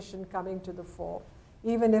 competition coming to the fore,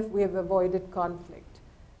 even if we have avoided conflict.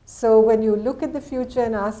 So when you look at the future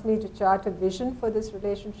and ask me to chart a vision for this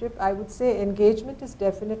relationship, I would say engagement is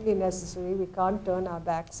definitely necessary. We can't turn our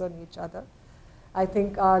backs on each other. I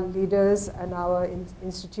think our leaders and our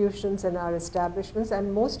institutions and our establishments,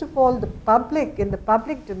 and most of all the public, in the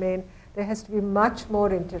public domain, there has to be much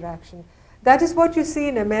more interaction. That is what you see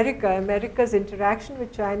in America. America's interaction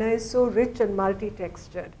with China is so rich and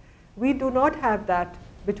multi-textured. We do not have that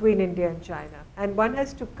between India and China. And one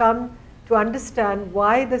has to come to understand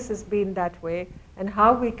why this has been that way and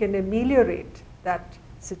how we can ameliorate that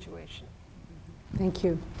situation. Thank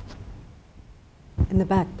you. In the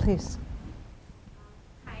back, please.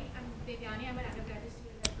 Hi, I'm Devyani. I'm an undergraduate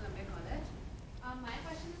student at Columbia College. My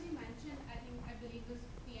question is, you mentioned, I believe this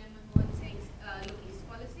PM Manmohan Singh's Look East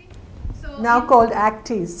policy. So Now called Act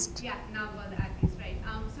East. Yeah, now called the Act East, right.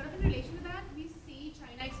 Sort of in relation to that, we see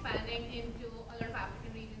China expanding into a lot of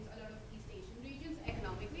African regions, a lot of East Asian regions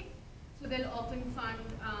economically. So they'll often fund,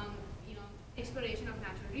 exploration of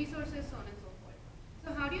natural resources, so on and so forth.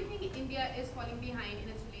 So how do you think India is falling behind in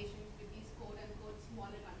its relations with these quote-unquote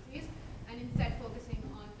smaller countries, and instead focusing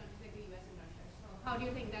on countries like the US and Russia? So how do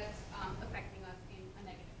you think that's affecting us in a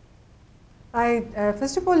negative?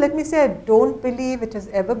 First of all, let me say I don't believe it has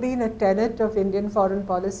ever been a tenet of Indian foreign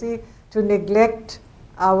policy to neglect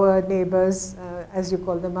our neighbors, as you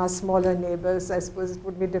call them, our smaller neighbors. I suppose it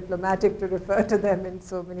would be diplomatic to refer to them in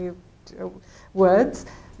so many words.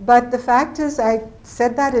 But the fact is, I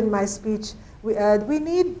said that in my speech, we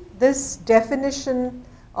need this definition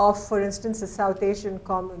of, for instance, the South Asian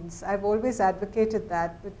commons. I've always advocated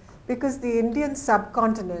that, but because the Indian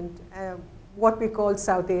subcontinent, what we call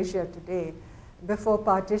South Asia today, before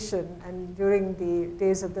partition and during the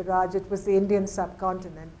days of the Raj, it was the Indian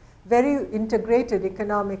subcontinent, very integrated,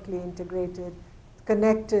 economically integrated,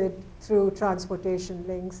 connected through transportation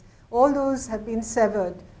links. All those have been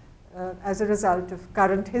severed as a result of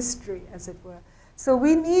current history, as it were. So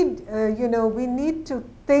we need, we need to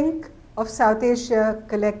think of South Asia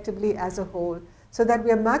collectively as a whole, so that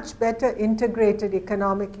we are much better integrated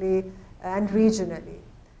economically and regionally.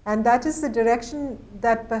 And that is the direction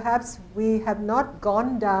that perhaps we have not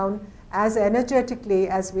gone down as energetically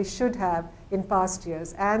as we should have in past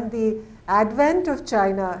years. And the advent of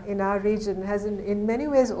China in our region has in many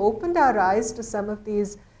ways opened our eyes to some of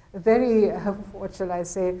these very, what shall I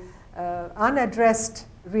say, unaddressed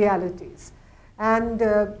realities. And,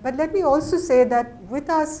 but let me also say that with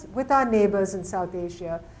our neighbors in South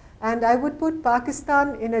Asia, and I would put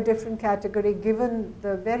Pakistan in a different category given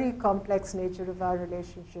the very complex nature of our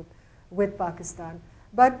relationship with Pakistan.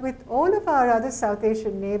 But with all of our other South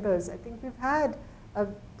Asian neighbors, I think we've had a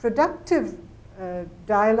productive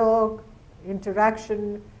dialogue,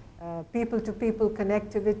 interaction, people-to-people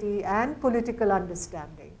connectivity, and political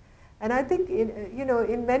understanding. And I think,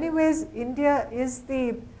 in many ways, India is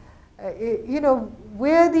the,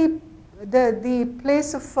 we're the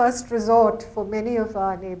place of first resort for many of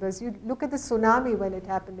our neighbors. You look at the tsunami when it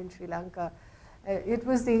happened in Sri Lanka. It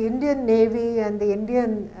was the Indian Navy and the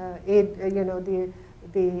Indian aid,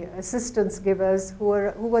 the assistance givers who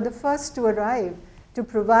were the first to arrive to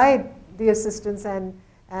provide the assistance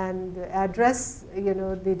and address,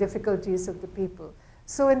 the difficulties of the people.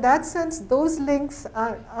 So in that sense, those links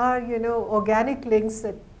are organic links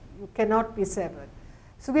that cannot be severed.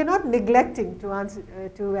 So we're not neglecting,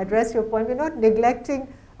 to address your point, we're not neglecting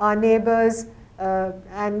our neighbors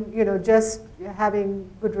and just having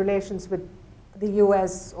good relations with the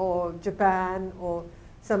US or Japan or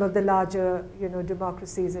some of the larger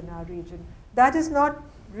democracies in our region. That is not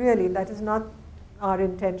our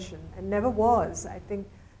intention and never was. I think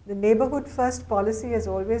the neighborhood first policy has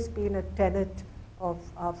always been a tenet of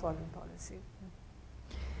our foreign policy.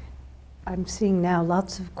 I'm seeing now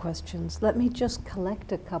lots of questions. Let me just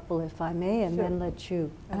collect a couple, if I may, and then let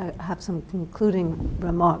you have some concluding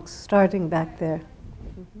remarks, starting back there.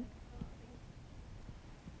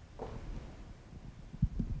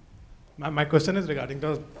 My question is regarding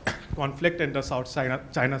the conflict in the South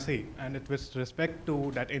China Sea, and it with respect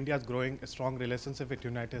to that India is growing a strong relationship with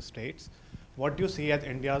United States. What do you see as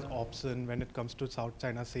India's option when it comes to South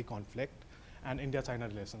China Sea conflict and India-China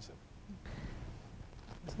relationship?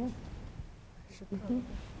 My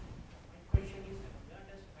question is, where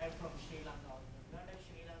does from Sri Lanka, where does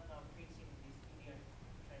Sri Lanka fits in this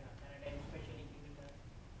India-China paradigm, especially given the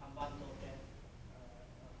Hambantota,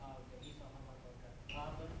 the east of Hambantota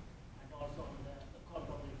harbor, and also on the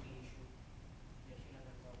culpability issue the Sri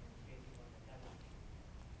Lankan government is facing on the Tamil.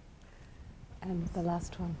 And the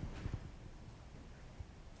last one.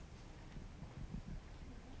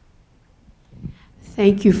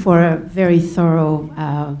 Thank you for a very thorough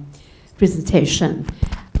presentation.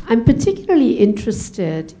 I'm particularly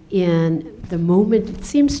interested in the moment, it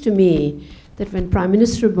seems to me, that when Prime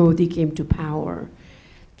Minister Modi came to power,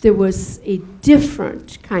 there was a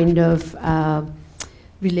different kind of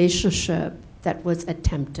relationship that was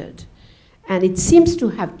attempted. And it seems to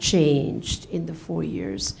have changed in the 4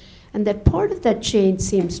 years. And that part of that change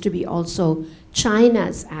seems to be also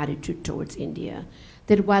China's attitude towards India.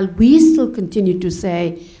 That while we still continue to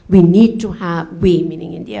say we need to have, we,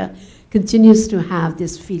 meaning India, continues to have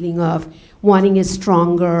this feeling of wanting a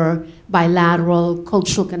stronger bilateral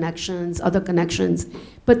cultural connections, other connections,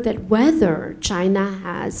 but that whether China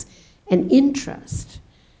has an interest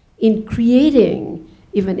in creating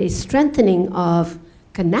even a strengthening of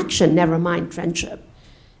connection, never mind friendship,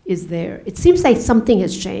 is there. It seems like something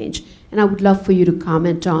has changed, and I would love for you to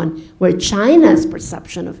comment on where China's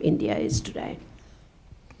perception of India is today.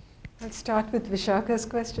 I'll start with Vishaka's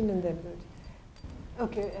question and then we'll.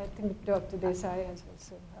 Okay, I think Dr. Desai has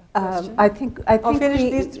also a question. I think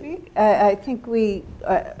I think we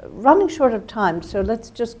running short of time, so let's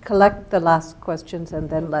just collect the last questions and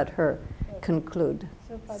then let her conclude.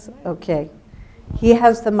 So, okay, he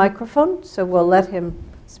has the microphone, so we'll let him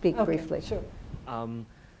speak briefly. Sure.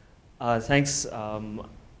 Thanks,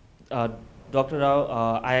 Dr.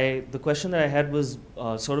 Rao. The question that I had was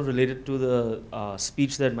sort of related to the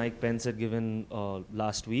speech that Mike Pence had given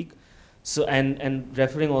last week. So, and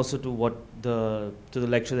referring also to what to the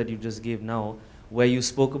lecture that you just gave now, where you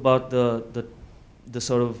spoke about the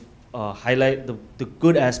sort of highlight the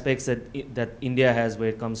good aspects that India has where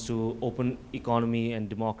it comes to open economy and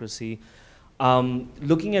democracy.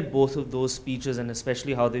 Looking at both of those speeches and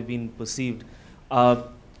especially how they've been perceived,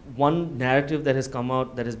 one narrative that has come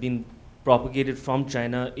out that has been propagated from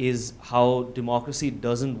China is how democracy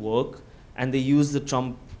doesn't work, and they use the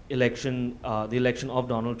Trump election, the election of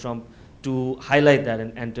Donald Trump, to highlight that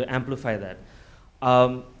and to amplify that.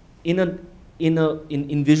 In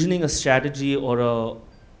envisioning a strategy or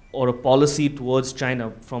a policy towards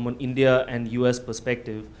China from an India and US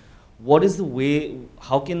perspective, what is the way?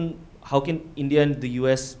 How can India and the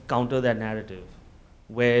US counter that narrative,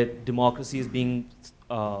 where democracy is being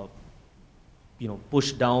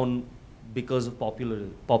pushed down because of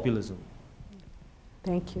populism?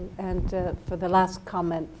 Thank you. And for the last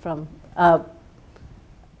comment from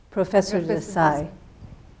Professor Desai.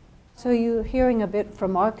 So you're hearing a bit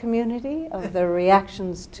from our community of the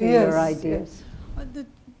reactions to your ideas? Yes.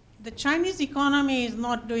 The Chinese economy is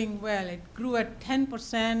not doing well. It grew at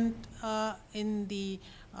 10% in the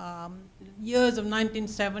years of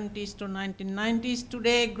 1970s to 1990s.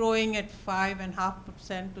 Today, growing at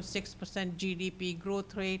 5.5% to 6% GDP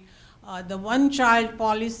growth rate. The one-child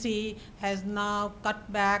policy has now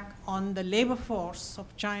cut back on the labor force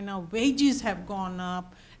of China. Wages have gone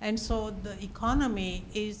up. And so the economy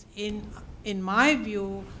is, in my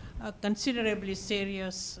view, considerably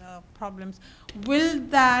serious problems. Will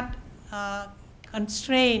that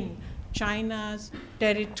constrain China's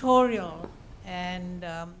territorial and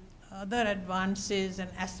other advances and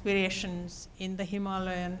aspirations in the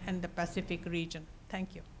Himalayan and the Pacific region?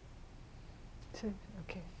 Thank you.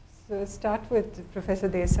 Okay. So start with Professor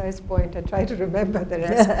Desai's point and try to remember the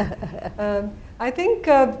rest. I think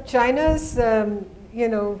China's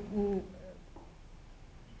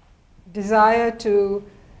desire to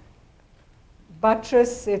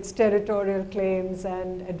buttress its territorial claims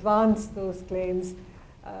and advance those claims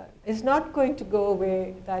is not going to go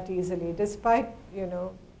away that easily, despite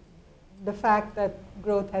the fact that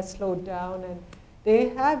growth has slowed down, and they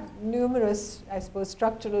have numerous, I suppose,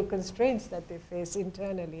 structural constraints that they face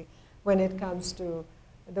internally when it comes to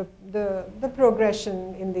the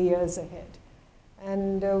progression in the years ahead.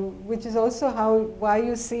 And which is also why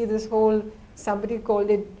you see this whole, somebody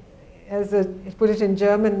called it, put it in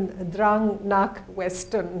German, Drang nach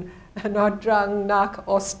Westen, not Drang nach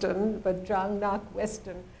Osten, but Drang nach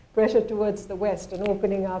Westen, pressure towards the West and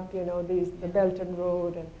opening up, the Belt and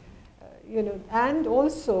Road, and and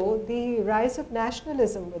also the rise of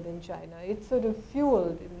nationalism within China. It's sort of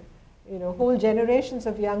fueled, whole generations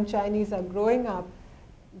of young Chinese are growing up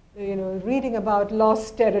reading about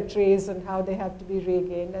lost territories and how they have to be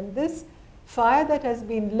regained. And this fire that has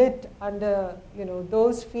been lit under,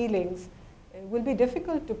 those feelings will be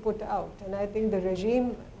difficult to put out. And I think the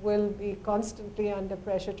regime will be constantly under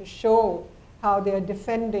pressure to show how they are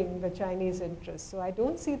defending the Chinese interests. So I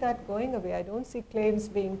don't see that going away. I don't see claims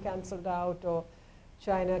being cancelled out or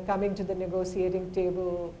China coming to the negotiating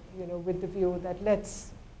table, with the view that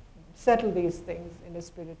let's settle these things in a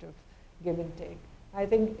spirit of give and take. I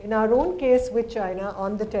think in our own case with China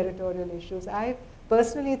on the territorial issues, I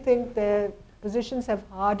personally think their positions have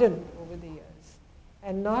hardened over the years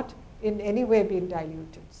and not in any way been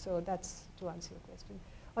diluted. So that's to answer your question.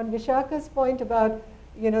 On Vishaka's point about,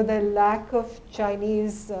 the lack of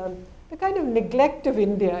Chinese, the kind of neglect of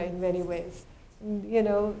India in many ways.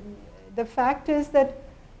 The fact is that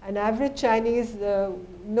an average Chinese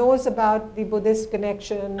knows about the Buddhist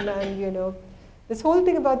connection and, this whole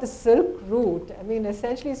thing about the Silk Route. I mean,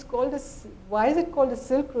 essentially it's called why is it called a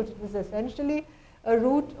Silk Route? It was essentially a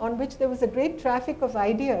route on which there was a great traffic of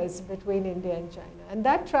ideas between India and China. And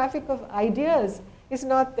that traffic of ideas is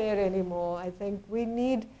not there anymore. I think we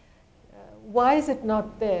need, why is it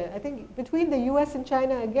not there? I think between the US and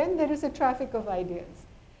China, again, there is a traffic of ideas.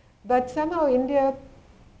 But somehow India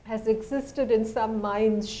has existed in some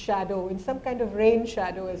mind's shadow, in some kind of rain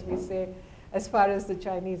shadow, as we say, as far as the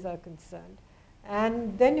Chinese are concerned.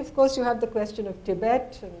 And then, of course, you have the question of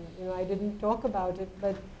Tibet, and I didn't talk about it,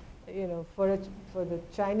 but for the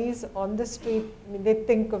Chinese on the street, I mean, they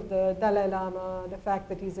think of the Dalai Lama, the fact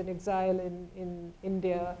that he's in exile in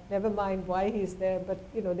India, never mind why he's there, but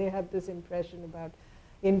they have this impression about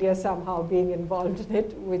India somehow being involved in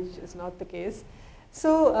it, which is not the case.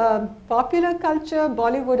 So popular culture,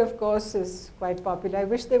 Bollywood, of course, is quite popular. I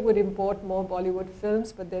wish they would import more Bollywood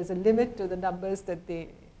films, but there's a limit to the numbers that they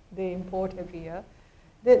import every year.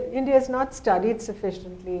 India is not studied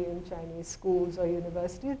sufficiently in Chinese schools or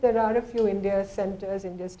universities. There are a few India centers,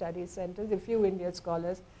 India studies centers, a few India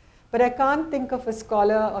scholars. But I can't think of a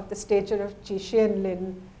scholar of the stature of Chi Xian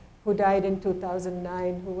Lin, who died in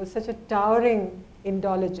 2009, who was such a towering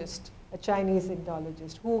Indologist, a Chinese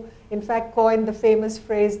Indologist, who in fact coined the famous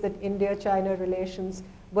phrase that India-China relations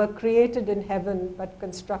were created in heaven but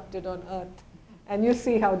constructed on earth. And you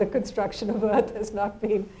see how the construction of earth has not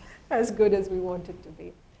been as good as we want it to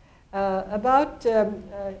be. I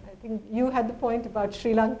think you had the point about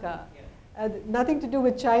Sri Lanka. Yeah. Nothing to do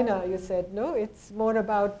with China, you said, no? It's more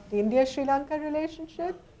about the India-Sri Lanka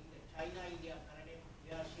relationship? China, India,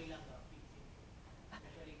 Canada, Sri Lanka,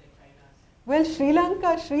 especially the China's. Well, Sri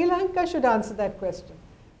Lanka should answer that question.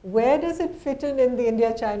 Where does it fit in the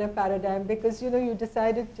India-China paradigm? Because, you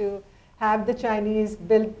decided to have the Chinese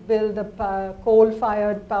build a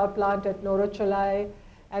coal-fired power plant at Norocholai,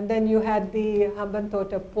 and then you had the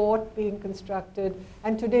Hambantota port being constructed,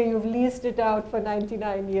 and today you've leased it out for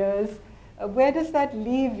 99 years. Where does that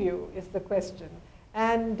leave you is the question.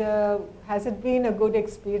 And has it been a good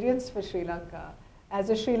experience for Sri Lanka? As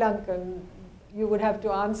a Sri Lankan, you would have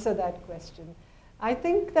to answer that question. I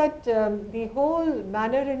think that the whole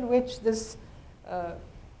manner in which this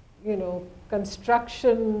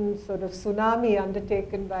construction sort of tsunami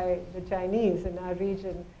undertaken by the Chinese in our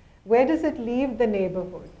region, where does it leave the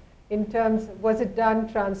neighborhood? In terms, was it done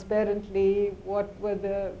transparently? What were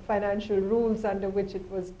the financial rules under which it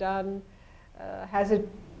was done? Has it,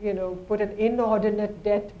 put an inordinate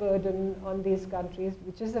debt burden on these countries,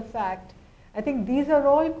 which is a fact? I think these are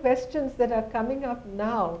all questions that are coming up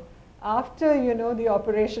now after, the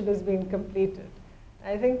operation has been completed.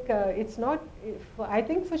 I think it's not, I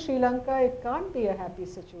think for Sri Lanka, it can't be a happy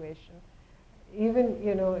situation. Even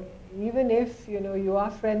if, you are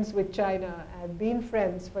friends with China, have been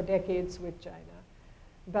friends for decades with China.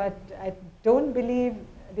 But I don't believe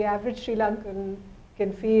the average Sri Lankan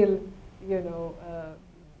can feel,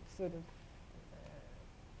 sort of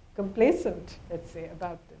complacent, let's say,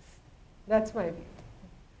 about this. That's my view.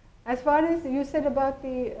 As far as you said about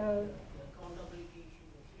the accountability issue,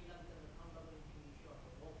 Sri Lanka's accountability issue of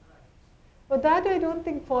war crimes. well, that I don't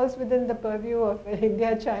think falls within the purview of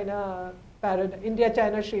India-China paradigm,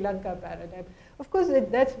 India-China-Sri Lanka paradigm. Of course,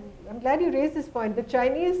 I'm glad you raised this point. The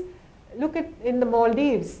Chinese look at in the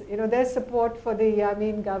Maldives, their support for the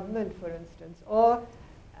Yamin government, for instance, or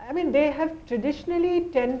I mean, they have traditionally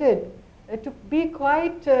tended to be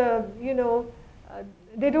quite,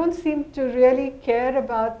 they don't seem to really care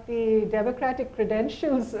about the democratic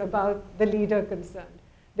credentials about the leader concerned.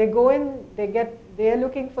 They go in, they're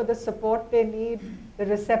looking for the support they need, the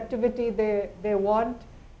receptivity they want,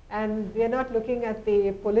 and they're not looking at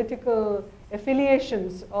the political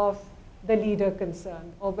affiliations of the leader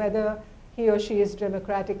concerned, or whether he or she is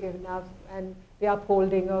democratic enough, and the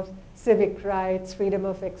upholding of civic rights, freedom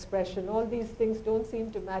of expression. All these things don't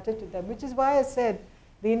seem to matter to them, which is why I said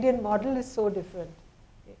the Indian model is so different.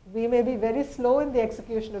 We may be very slow in the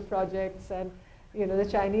execution of projects, and the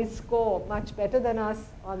Chinese score much better than us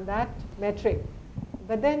on that metric.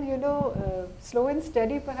 But then, slow and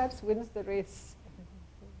steady perhaps wins the race.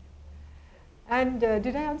 And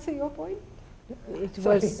did I answer your point? It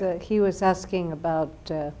was, he was asking about,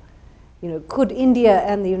 could India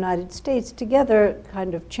and the United States together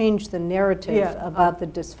kind of change the narrative about the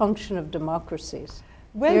dysfunction of democracies?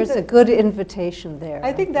 Well, there's a good invitation there.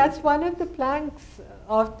 I think that's one of the planks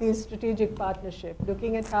of the strategic partnership,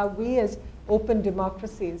 looking at how we as open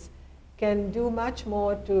democracies can do much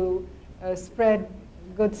more to spread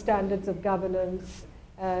good standards of governance,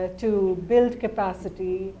 to build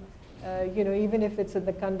capacity, even if it's in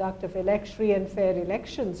the conduct of free and fair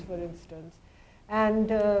elections, for instance. And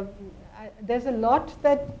there's a lot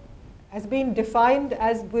that has been defined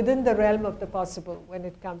as within the realm of the possible when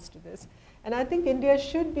it comes to this. And I think India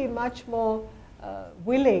should be much more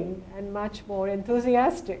willing and much more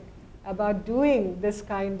enthusiastic about doing this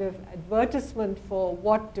kind of advertisement for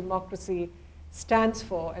what democracy stands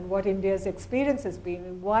for and what India's experience has been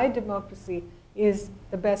and why democracy is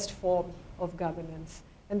the best form of governance.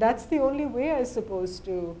 And that's the only way, I suppose,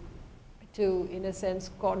 to in a sense,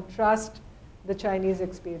 contrast the Chinese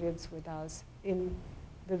experience with ours in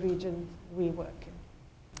the region we work in.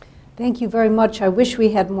 Thank you very much. I wish we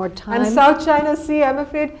had more time. And South China Sea, I'm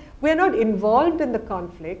afraid, we're not involved in the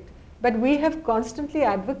conflict, but we have constantly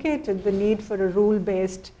advocated the need for a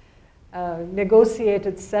rule-based,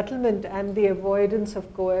 negotiated settlement and the avoidance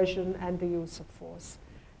of coercion and the use of force.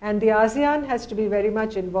 And the ASEAN has to be very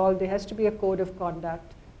much involved. There has to be a code of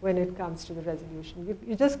conduct when it comes to the resolution.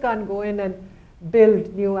 You just can't go in and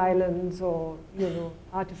build new islands or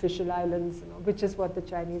artificial islands, which is what the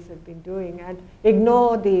Chinese have been doing, and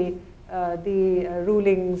ignore the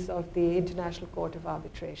rulings of the International Court of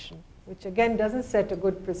Arbitration, which again doesn't set a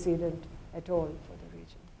good precedent at all for the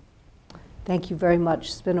region. Thank you very much.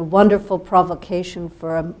 It's been a wonderful provocation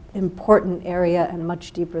for an important area and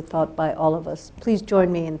much deeper thought by all of us. Please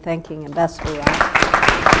join me in thanking Ambassador Rao.